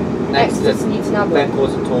non-stop from Exeter to Newton Abbey. Then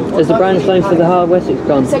calls a tour. Has the branch line for the Heart of Wessex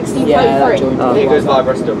gone? 1633. It goes via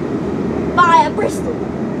Bristol. Via Bristol.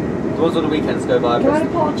 The ones on the weekends go via Can I Bristol.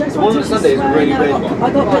 apologise? The one on Sunday is a really weird one. I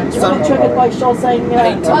got triggered by Sean saying. I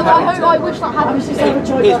wish that I happened. was just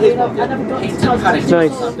overjoyed. I never got to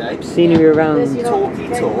Nice scenery around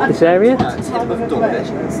this area. Tip of Dawlish,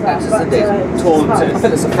 that's Sundays,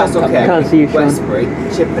 Taunton, Can't see you, Sean. Westbury,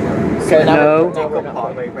 Chippenham. No.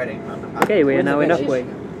 Parkway, Reading. Okay, we are now in Upway.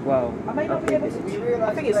 Wow. I may not be able to.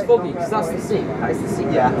 I think it's foggy because that's the sea. That is the sea.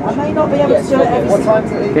 Yeah. I may not be able to do it every What time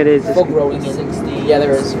is it? It is. Fog rolling in 60. Yeah,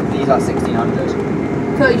 there is. These are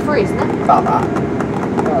 1600. 33, isn't it? About that.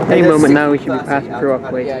 Any moment now we should be passing through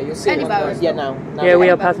Upway. Yeah, you'll see. Any moment. Yeah, now. Yeah, we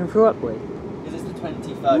are passing through Upway. Is this the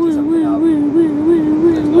 2030 something now?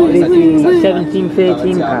 It is the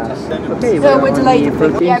 1713 pass. Okay, So we're we're delayed.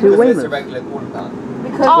 approaching Yeah, to It's a Weymouth. regular corner plan.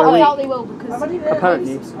 Because I doubt they will because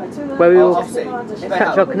Apparently, where we will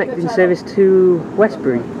catch our connecting service to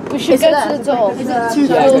Westbury. we should go to the door. Is it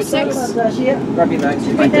 246? Grab your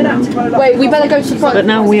notes. Wait, we better go to the front. But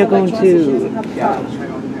now we are going to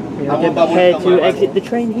prepare to exit the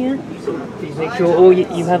train here. Please make sure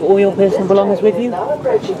you have all your personal belongings with you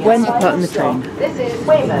when departing the train. This is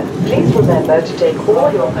Weymouth. Please remember to take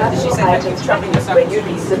all your personal items with you when you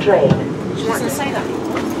leave the train. She used to say that.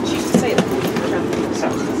 She used to say that.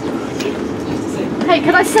 Hey,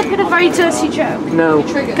 can I slip in a very dirty joke? No.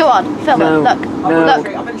 Go on, film it. Look. No. Look.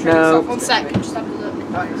 No. 1 sec. Just have a look.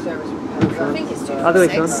 I think it's 246. Other way,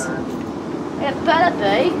 Sean. It better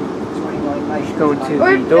be. Going to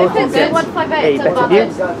Or the door if to it's get 158, a better view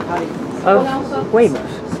of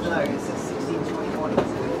Weymouth.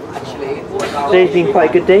 Today's been quite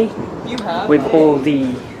a good day. with all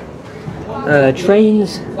the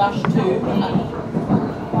trains.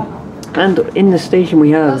 And in the station we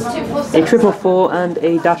have a 444 and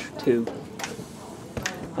a -2.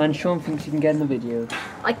 And Sean thinks you can get in the video.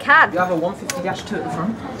 I can. You have a 150-2 at the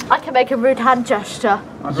front? I can make a rude hand gesture.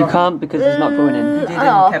 You can't because it's not going in. You did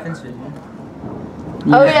in Kevin's video.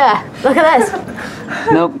 Yeah. Oh yeah, look at this.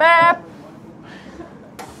 Nope.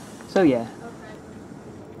 So yeah.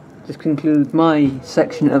 This concludes my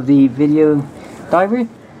section of the video diary.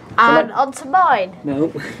 And on to mine.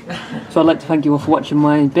 No. So I'd like to thank you all for watching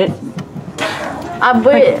my bit. And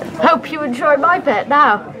we hope you enjoy my bit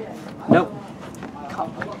now. Nope.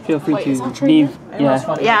 Feel free to leave.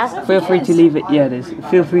 Yeah. Feel free to leave it. Yeah, it is.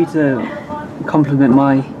 Feel free to compliment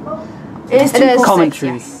my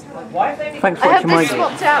commentary. Thanks for watching my bit.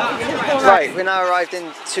 Right, we're now arrived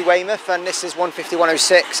into Weymouth, and this is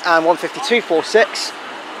 15106 and 15246,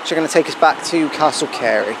 which are going to take us back to Castle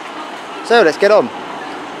Carey. So let's get on.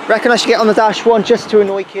 Reckon I should get on the dash one just to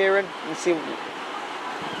annoy Kieran and see.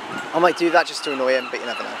 I might do that just to annoy him, but you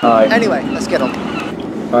never know. Right. Anyway, let's get on.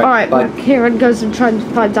 Alright, well, Kieran goes and tries to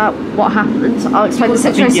find out what happened. I'll explain the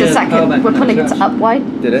situation in a second. We're pulling into Upway.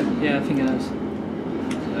 Did it? Yeah, I think it has.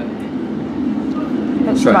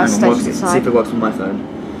 Let's try see if it works with my phone.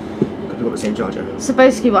 I've got the same charger. So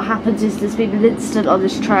basically what happens is there's been an incident on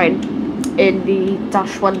this train in the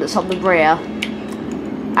 -1 that's on the rear.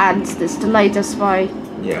 And it's delayed us by...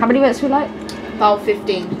 Yeah. How many minutes were we late? About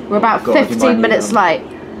 15. We're about 15 minutes late.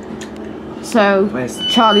 So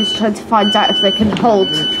Charlie's trying to find out if they can hold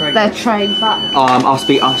their train back. I'll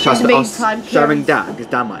speak. Shall I ring Dan? Because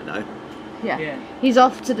Dan might know. Yeah. He's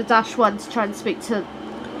off to the -1 to try and speak to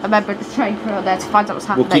a member of the train crew on there to find out what's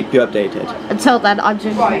happening. We'll keep you updated. Until then, I'm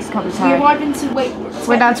doing the next commentary. We arrived into Weymouth.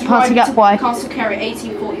 We're now departing Upway. Castle Carey at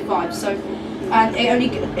 18:45. So, and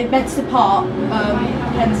it meant to depart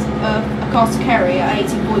Castle Carey at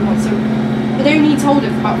 18:41. So, but they only told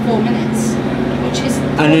it for about 4 minutes, which is.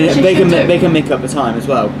 And they can make up the time as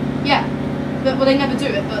well. Yeah, but well, they never do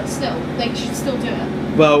it. But still, they should still do it.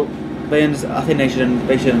 Well. I think they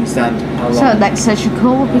should understand how long. So next station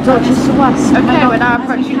call will be Dorchester West. Okay, we're now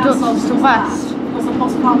approaching Dorchester West. Was the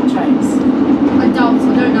Postparma trains? I don't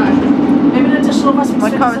know. Maybe an additional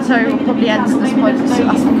Westminster. My commentary will probably end at this point. I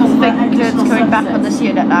think it's going back on this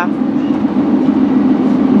unit now.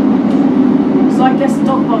 So I guess the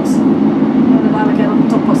dog box. We'll now get on the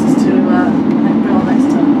dog boxes to bring on next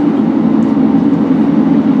turn.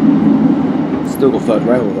 Still got third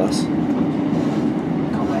rail with us.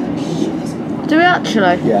 Do we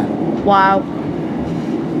actually? Yeah. Wow.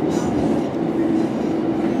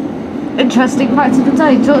 Interesting fact of the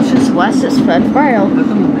day, Dorchester West is third rail.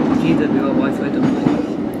 GWR Wi-Fi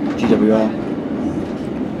GWR.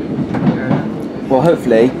 Well,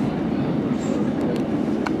 hopefully.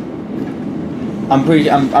 I'm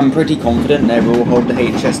pretty confident they will hold the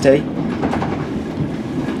HST.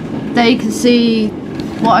 There you can see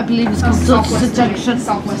what I believe is called Dorchester Junction.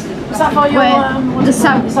 Where the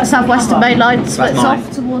southwestern main line splits off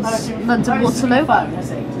towards London Waterloo.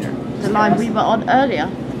 The line we were on earlier.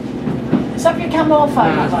 Is that for your camera or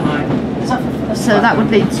phone? So that would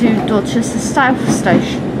lead to Dorchester South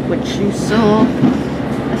Station, which you saw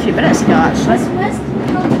a few minutes ago actually. Where's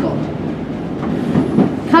Callum gone?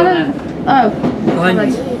 Callum? Oh. Behind me. I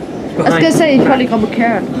was going to say he's probably gone with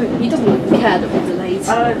Kieran. He doesn't care that we're delayed.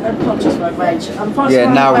 I'm conscious of my rage.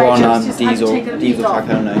 Yeah, now we're on diesel track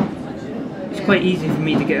only. It's quite easy for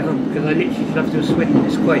me to get home because I literally just have to swing.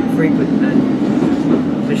 It's quite frequent and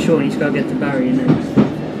for sure he's got to get to Barry and then.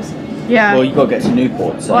 Yeah. Well, you've got to get to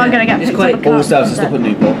Newport. So well, I'm going to get it's quite all services stop at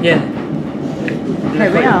Newport. Yeah.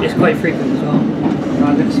 It's quite frequent as well.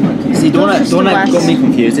 See, the one that got me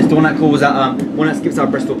confused is the one that calls out, one that skips out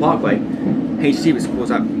Bristol Parkway. HT which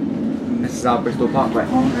calls out misses out Bristol Parkway.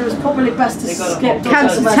 It was probably best to skip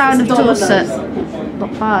County Town of Dorset.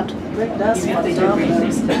 Not bad.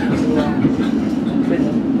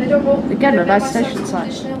 Again, a nice station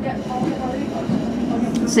site.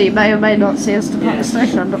 So you may or may not see us depart the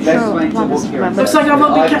station. I'm not sure what the plan is at the moment. Looks like I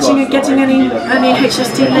won't be getting any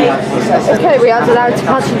HST late. Okay, we are allowed to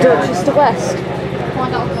pass in Dorchester West.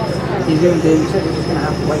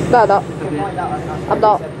 No, not. I'm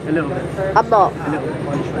not. A little bit. I'm not.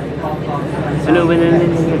 A little bit and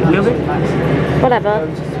then a little bit? Whatever.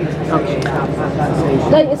 Okay.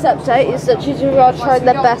 Latest update is that GGR are trying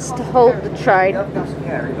their best to hold the train.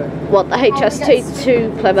 What, the HST to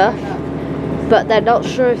Plymouth. But they're not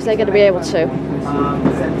sure if they're going to be able to.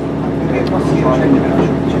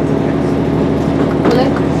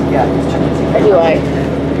 Anyway.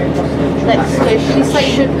 Next station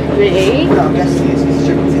should be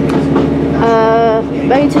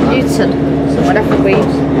Maidstone to Newton, so whenever we...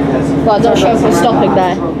 Well, I'm not sure if we're stopping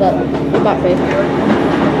there, but we might be.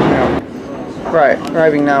 Right,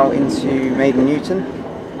 arriving now into Maiden Newton.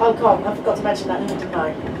 Oh God, I forgot to mention that, didn't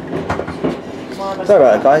I? Sorry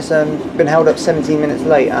about that, guys. Been held up 17 minutes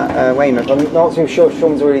late at Weymouth. I'm not too sure if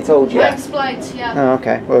Sean's already told you. I explained, yeah. Oh,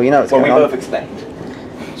 okay. Well, you know what's going on. Well, we both explained.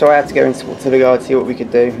 So I had to go into the guard to see what we could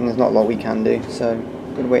do, and there's not a lot we can do, so I'm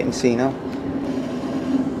going to wait and see now.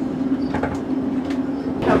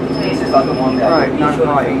 Right, now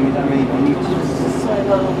fighting Maiden Newton.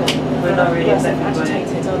 We're not really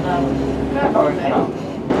agitated or no.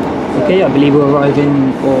 Okay, I believe we're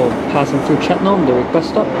arriving or passing through Cheltenham, the request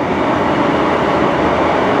stop.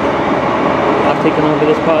 I've taken over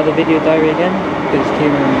this part of the video diary again because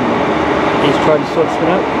Cameron is trying to sort something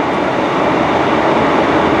out.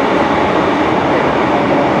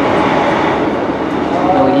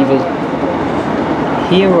 Now we're either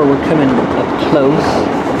here or we're coming up close.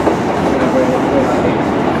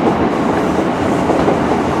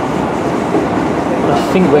 I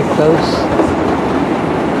think we're close.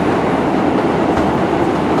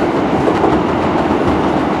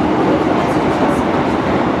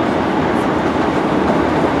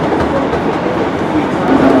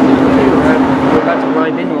 We're about to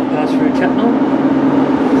ride in or pass through Cheltenham.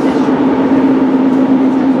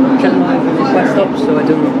 Cheltenham is quite stopped, so I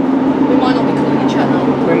don't know. We might not be calling it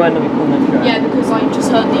Cheltenham. We might not be calling it Cheltenham. Yeah, because I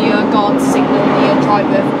just heard the guard signal the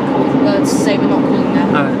driver to say we're not calling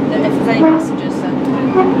them. Then if there's any passengers, then...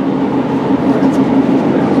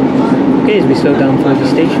 Okay, as we slow down for the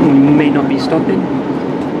station, we may not be stopping,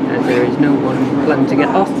 as there is no one planning to get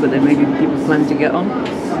off, but there may be people planning to get on. I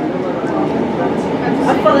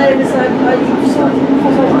thought there was a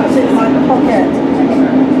in my pocket.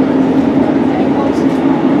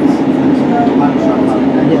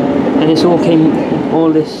 Yeah. And all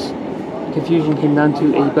this confusion came down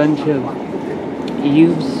to a bunch of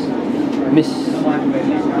youths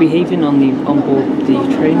misbehaving on board the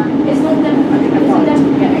train,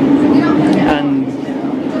 and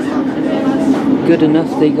good enough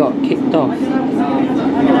they got kicked off.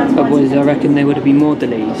 Otherwise, I reckon there would have been more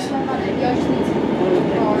delays.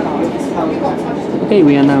 Okay,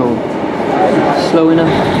 we are now slowing up.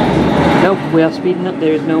 Nope, we are speeding up.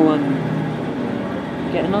 There is no one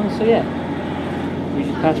getting on, so yeah. We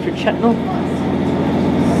just passed through Cheltenham.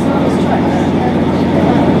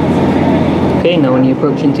 Okay, now when you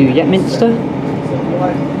approach into Yetminster,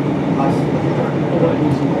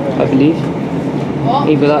 I believe.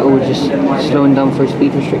 Either that or we're just slowing down for a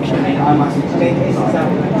speed restriction.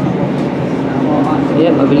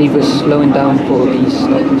 Yep, I believe we're slowing down for the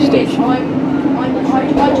stop station.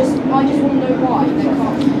 I just want to know why they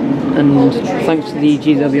can't. And thanks to the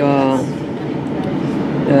GWR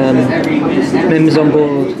members on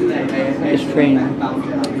board this train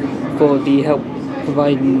for the help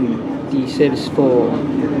providing the service for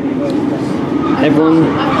everyone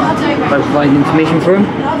by providing information for them.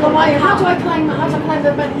 How do I claim the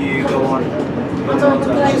You go on. How do I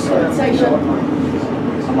claim compensation?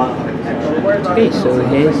 Okay, so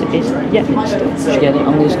here's Yetminster together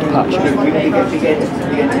on this departure.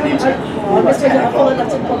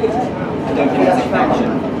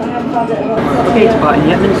 Okay, departing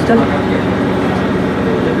Yetminster.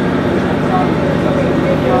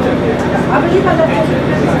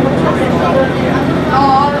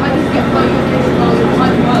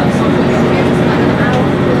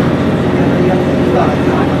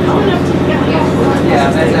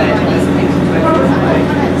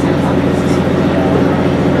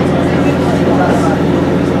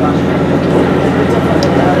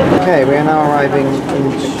 Okay, we are now arriving into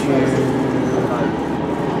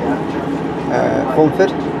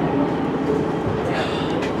Thornford.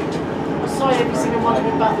 Sorry, every single one of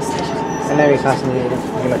them about the station. And there he's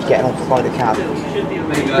passengers pretty much getting off by the cab.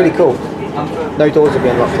 Pretty cool. No doors are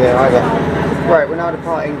being locked here either. Right, we're now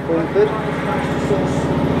departing Thornford.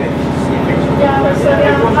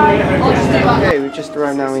 Okay, we've just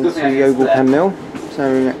arrived now into Yeovil Pen Mill.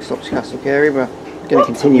 So next stop's Castle Carey. We're going to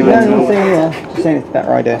continue on. Yeah, just saying it's a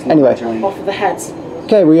better idea. Anyway. Off of the heads.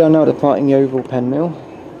 Okay, we are now departing Yeovil Pen Mill.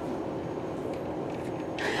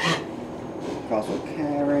 Castle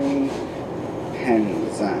Carey,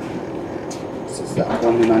 Penzance. So is that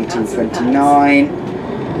one in 1929?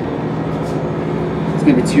 It's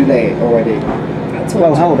going to be too late already.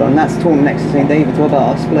 Well, hold on, that's torn next to St David's. What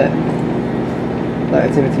about our split?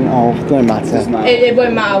 Like Tiverton, don't matter. It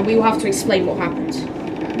won't matter, we will have to explain what happened.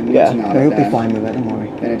 Yeah, he'll be fine with it, don't worry.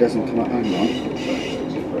 Then it doesn't come up, hang on.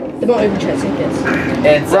 They're not open check tickets.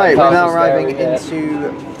 Right, we're now arriving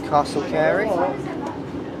into Castle Carey.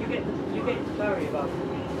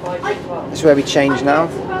 That's where we change now.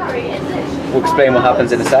 We'll explain what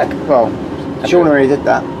happens in a sec. Well, Sean already did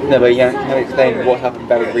that. No, but you haven't explained what happened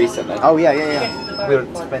very recently. Oh yeah. We'll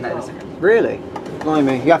explain that in a second. Really?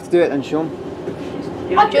 Blimey, you have to do it then, Sean.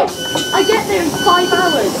 I get there in 5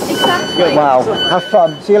 hours, exactly. Wow, have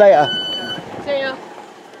fun. See you later. See ya.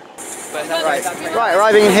 Right,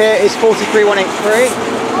 arriving in here is 43183.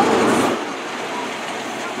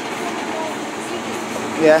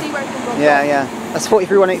 Yeah. That's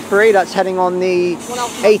 43183. That's heading on the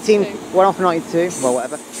 192. Well,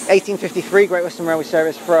 whatever. 1853 Great Western Railway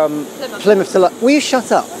service from Plymouth to London. Will you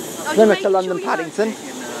shut up? Plymouth to London Paddington.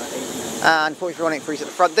 And 43183 is at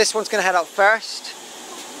the front. This one's going to head out first.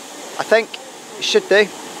 I think it should do.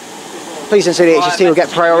 Please don't say the HST will get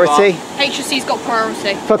priority. HST's got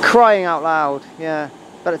priority. For crying out loud, yeah.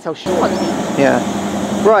 Better tell Sean. Yeah.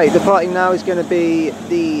 Right, departing now is going to be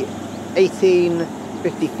the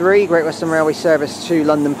 1853 Great Western Railway service to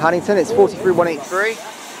London Paddington. It's 43183.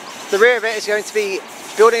 The rear of it is going to be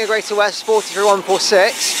Building a Greater West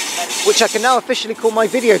 43146, which I can now officially call my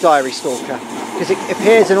video diary stalker, because it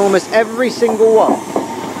appears in almost every single one.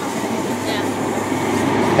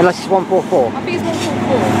 Yeah. Unless it's 144. I think it's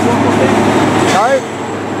 144. No.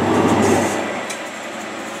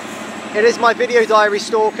 It is my video diary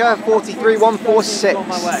stalker 43146. I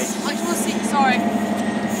just want to see, sorry.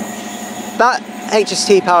 That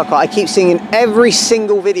HST power car I keep seeing in every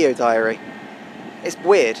single video diary. It's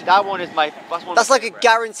weird. That one is my... That's like a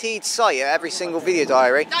guaranteed sight at every single video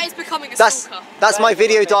diary. That is becoming a stalker. That's my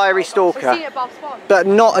video diary stalker. But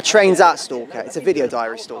not a TrainspotterPhil stalker. It's a video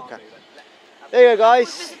diary stalker. There you go,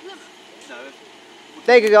 guys.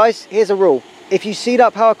 There you go, guys. Here's a rule. If you see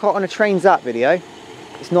that power car on a TrainspotterPhil video,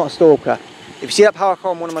 it's not a stalker. If you see that power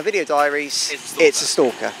car on one of my video diaries, it's a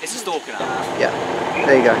stalker. It's a stalker now. Yeah.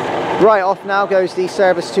 There you go. Right, off now goes the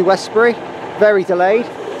service to Westbury. Very delayed.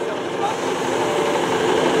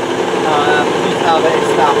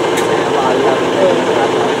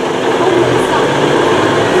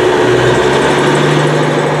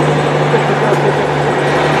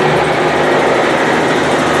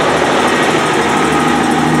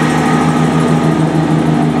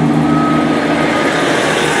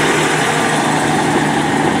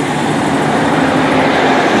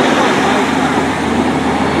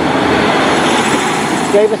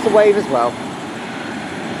 Gave us a wave as well.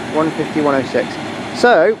 150, 106.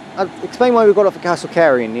 So, I'll explain why we got off at Castle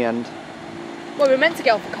Carey in the end. Well, we were meant to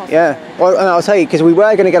get off at Castle Carey. Yeah, well, I'll tell you, because we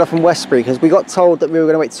were going to get off from Westbury, because we got told that we were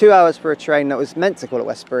going to wait 2 hours for a train that was meant to call at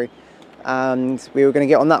Westbury, and we were going to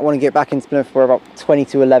get on that one and get back into Plymouth for about 20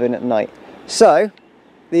 to 11 at night. So,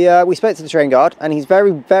 we spoke to the train guard, and he's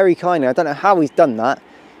very, very kind. I don't know how he's done that,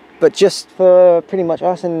 but just for pretty much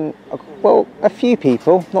us and, well, a few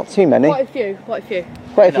people, not too many. Quite a few. Quite a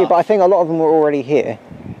few, but I think a lot of them were already here.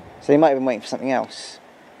 So they might have been waiting for something else.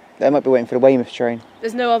 They might be waiting for the Weymouth train.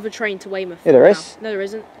 There's no other train to Weymouth. Yeah, there is. No, there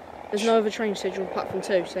isn't. There's no other train scheduled on platform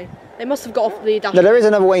 2, so they must have got off the dash. No, there is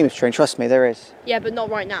another Weymouth train, trust me, there is. Yeah, but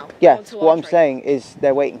not right now. Yeah, what I'm saying is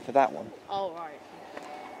they're waiting for that one. Oh, right.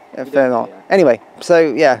 Yeah, fair enough. Anyway,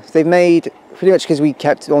 so yeah, they've made, pretty much because we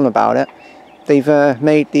kept on about it, they've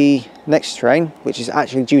made the next train, which is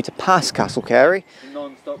actually due to pass Castle Carey.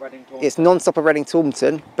 It's non-stop at Reading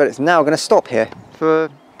Taunton, but it's now going to stop here for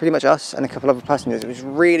pretty much us and a couple of other passengers. It was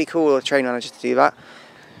really cool of the train manager to do that.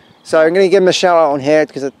 So I'm going to give him a shout out on here,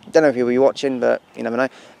 because I don't know if he'll be watching, but you never know.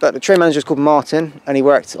 But the train manager is called Martin, and he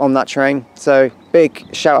worked on that train. So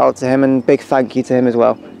big shout out to him and big thank you to him as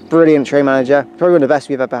well. Brilliant train manager, probably one of the best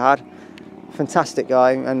we've ever had. Fantastic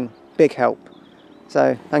guy and big help.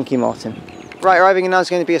 So thank you, Martin. Right, arriving in now is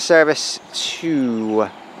going to be a service to,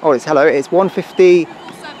 oh, it's 150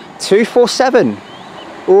 247.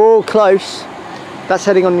 Oh, close. That's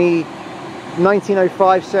heading on the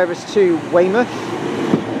 1905 service to Weymouth.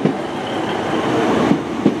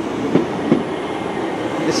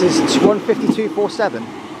 This is 150 247.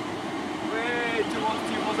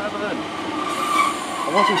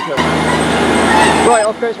 Right,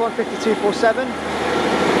 off goes 150 247.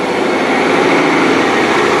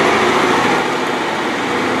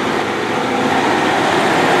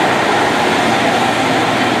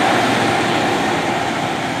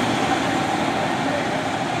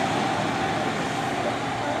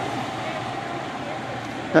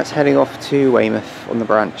 That's heading off to Weymouth on the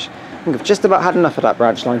branch. I think I've just about had enough of that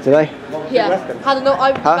branch line today. Yeah, had enough.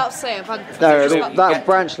 I'm about to say I've had. No, that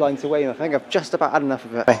branch line to Weymouth. I think I've just about had enough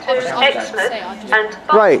of it.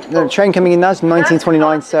 Right, the train coming in now is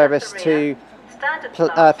 1929 service to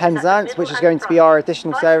Penzance, which is going to be our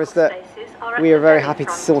additional service that we are very happy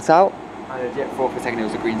to sort out. For a second it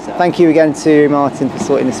was a green set. Thank you again to Martin for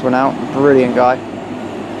sorting this one out. Brilliant guy.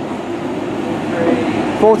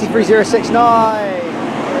 43069.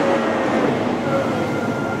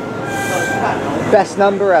 Best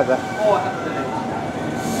number ever.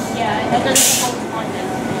 Yeah, it doesn't hold to find it.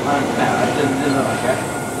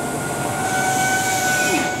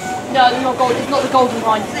 No, it's not gold. It's not the golden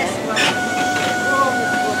hind.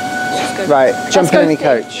 Right, jump in any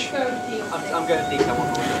coach. I'm going to detail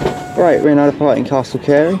one. Right, we're now departing Castle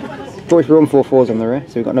Carey. Boys, we're on 4-4s on the rear,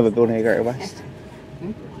 so we've got another building here, Greater West.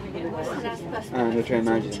 And the train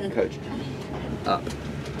manager coach up.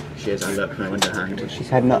 She is, I look, no window hand. She's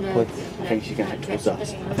heading upwards. I think she's going to head towards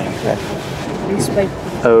us. Okay.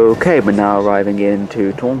 Okay, we're now arriving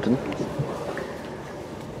into Taunton.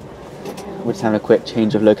 We're just having a quick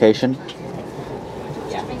change of location.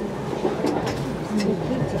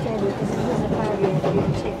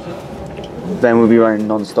 Then we'll be running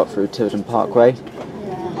non-stop through Tiverton Parkway.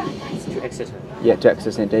 To Exeter. Yeah, to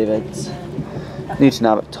Exeter St David's. Newton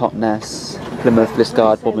Abbot, Totnes, Plymouth,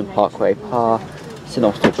 Liscard, Bodmin Parkway, Parr, St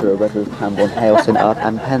Austell, Truro, Redruth, Camborne, Hale, St Ard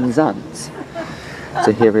and Penzance.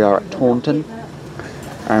 So here we are at Taunton,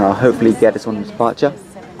 and I'll hopefully get us on departure.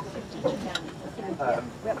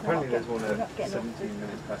 Apparently there's one at 17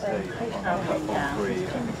 minutes past 8 on platform 3.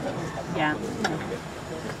 Yeah.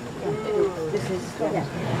 This is,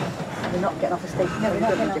 we're not getting off the station. No, we're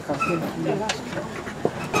not getting off.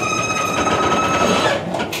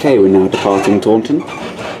 Okay, we're now departing Taunton.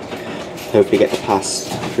 Hopefully get the pass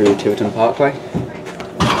through Tiverton Parkway.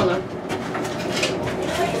 Hello.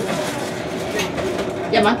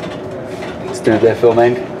 Yeah, man. Let's do a bit of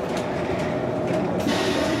filming.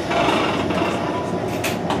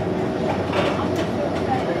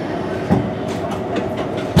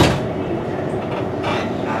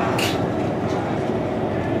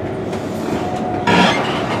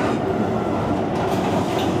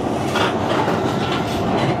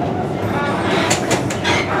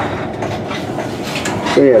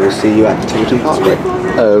 So yeah, we'll see you at Tiverton Parkway.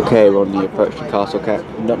 Okay, we're on the approach to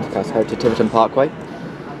to Tiverton Parkway.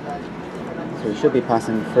 So we should be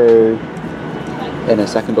passing through in a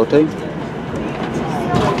second or two.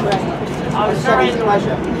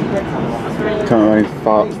 Currently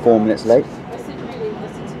 4 minutes late.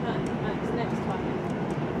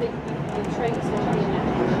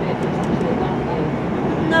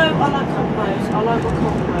 No, I like combos. I like my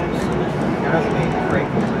combos.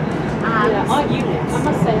 Yeah, I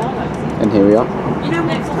must say I like it. And here we are. You know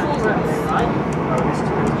next to right?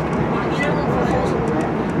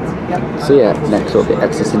 So yeah, next will be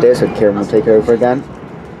Exeter St David's, so Kieran will take over again.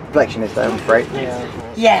 Reflection is there, I'm afraid.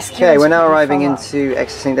 Yes. Okay, we're now arriving into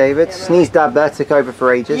Exeter St David's. Sneeze Dab there took over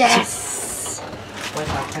for ages. Yes.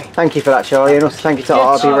 Thank you for that, Charlie, and also thank you to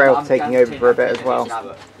RRB Rail for taking over for a bit as well.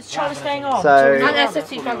 Is Charlie staying on? So, And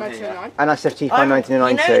SFTFan1909. and SFTFan1909 You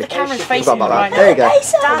know too. the camera's facing Forgot about right that. There you go.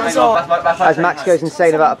 Stands on. As Max goes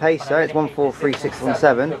insane about a pacer, it's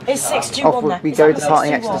 143.617. It's 621 Off there. we go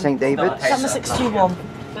departing Exeter St David's. It's on the 621.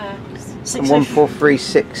 And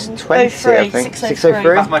 143.620, I think.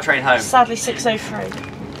 603. That's my train home. Sadly 603.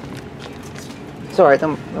 It's alright,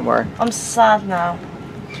 don't worry. I'm sad now.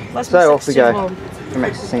 Where's my So off we go 621? from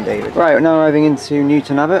Exeter St David's. Right, we're now arriving into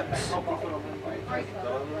Newton Abbot.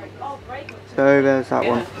 So there's that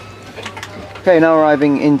one. Okay, now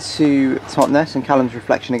arriving into Totnes and Callum's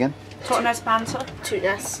reflection again. Totnes banter.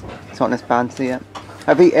 Totnes banter, yeah.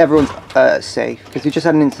 I think everyone's safe, because we just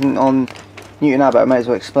had an incident on Newton Abbot, I may as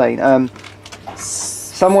well explain.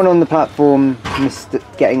 Someone on the platform missed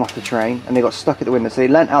getting off the train and they got stuck at the window, so they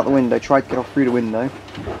leant out the window, tried to get off through the window,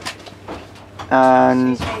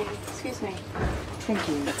 and Excuse me. Thank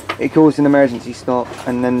you. it caused an emergency stop,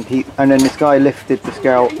 and then this guy lifted this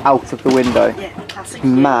girl out of the window. Yeah, classic.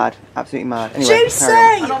 Mad, absolutely mad. Anyway, Juicy!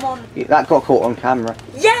 that got caught on camera.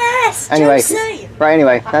 Yes! Anyway, Juicy! right,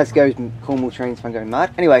 anyway, let's go Cornwall trains fan going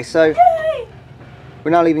mad. Anyway, so Yay!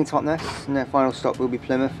 we're now leaving Totnes, and their final stop will be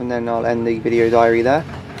Plymouth, and then I'll end the video diary there.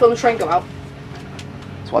 Film the train go out.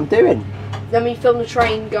 That's what I'm doing. Then we film the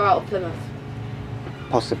train go out of Plymouth.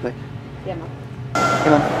 Possibly. Yeah, man.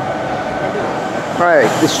 Come on. Right,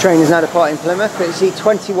 this train is now departing Plymouth. It's the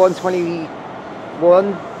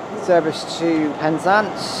 2121 service to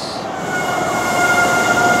Penzance.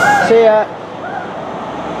 See ya.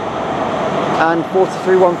 And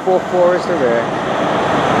 43144 is the rear.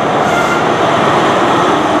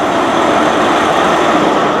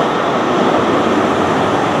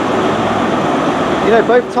 You know,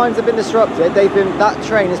 both times have been disrupted. That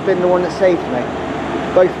train has been the one that saved me.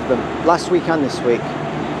 Both of them, last week and this week.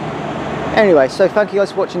 Anyway, so thank you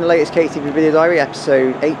guys for watching the latest KTV Video Diary,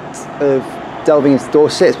 episode 8 of Delving into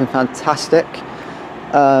Dorset. It's been fantastic.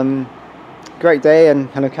 Great day, and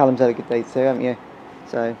I know Callum's had a good day too, haven't you?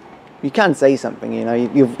 So, You can say something, you know,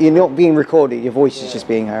 you're not being recorded, your voice is just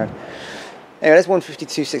being heard. Anyway, there's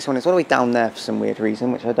 152.61, it's all the way down there for some weird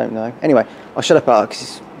reason, which I don't know. Anyway, I'll shut up out because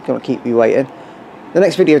it's going to keep you waiting. The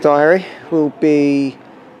next video diary will be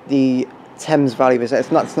the Thames Valley visit.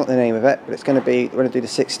 It's not the name of it, but it's going to be, we're going to do the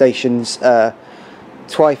 6 stations,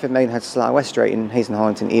 Twyford, Maidenhead, Slough, West Drayton, Hazen,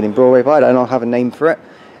 Harlington, Ealing, Broadway, but I don't know, I'll have a name for it.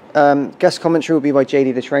 Guest commentary will be by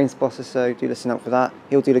JD the Train Spotter, so do listen out for that.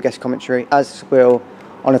 He'll do the guest commentary, as will,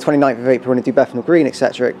 on the 29th of April, when we do Bethnal Green,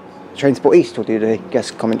 etc. Trainsport East will do the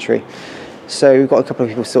guest commentary. So we've got a couple of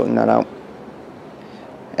people sorting that out.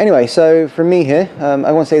 Anyway, so from me here,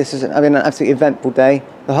 I want to say this has been an absolutely eventful day.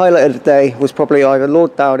 The highlight of the day was probably either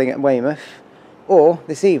Lord Dowding at Weymouth, or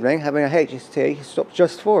this evening having a HST stop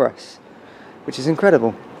just for us, which is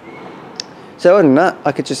incredible. So other than that,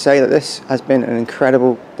 I could just say that this has been an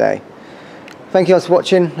incredible day. Thank you guys for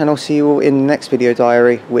watching, and I'll see you all in the next video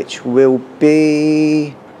diary, which will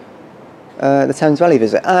be the Thames Valley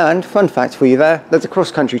visit. And fun fact for you there's a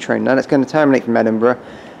cross-country train now that's going to terminate from Edinburgh,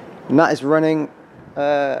 and that is running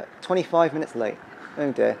 25 minutes late.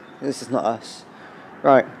 Oh dear, this is not us.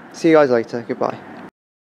 Right, see you guys later, goodbye.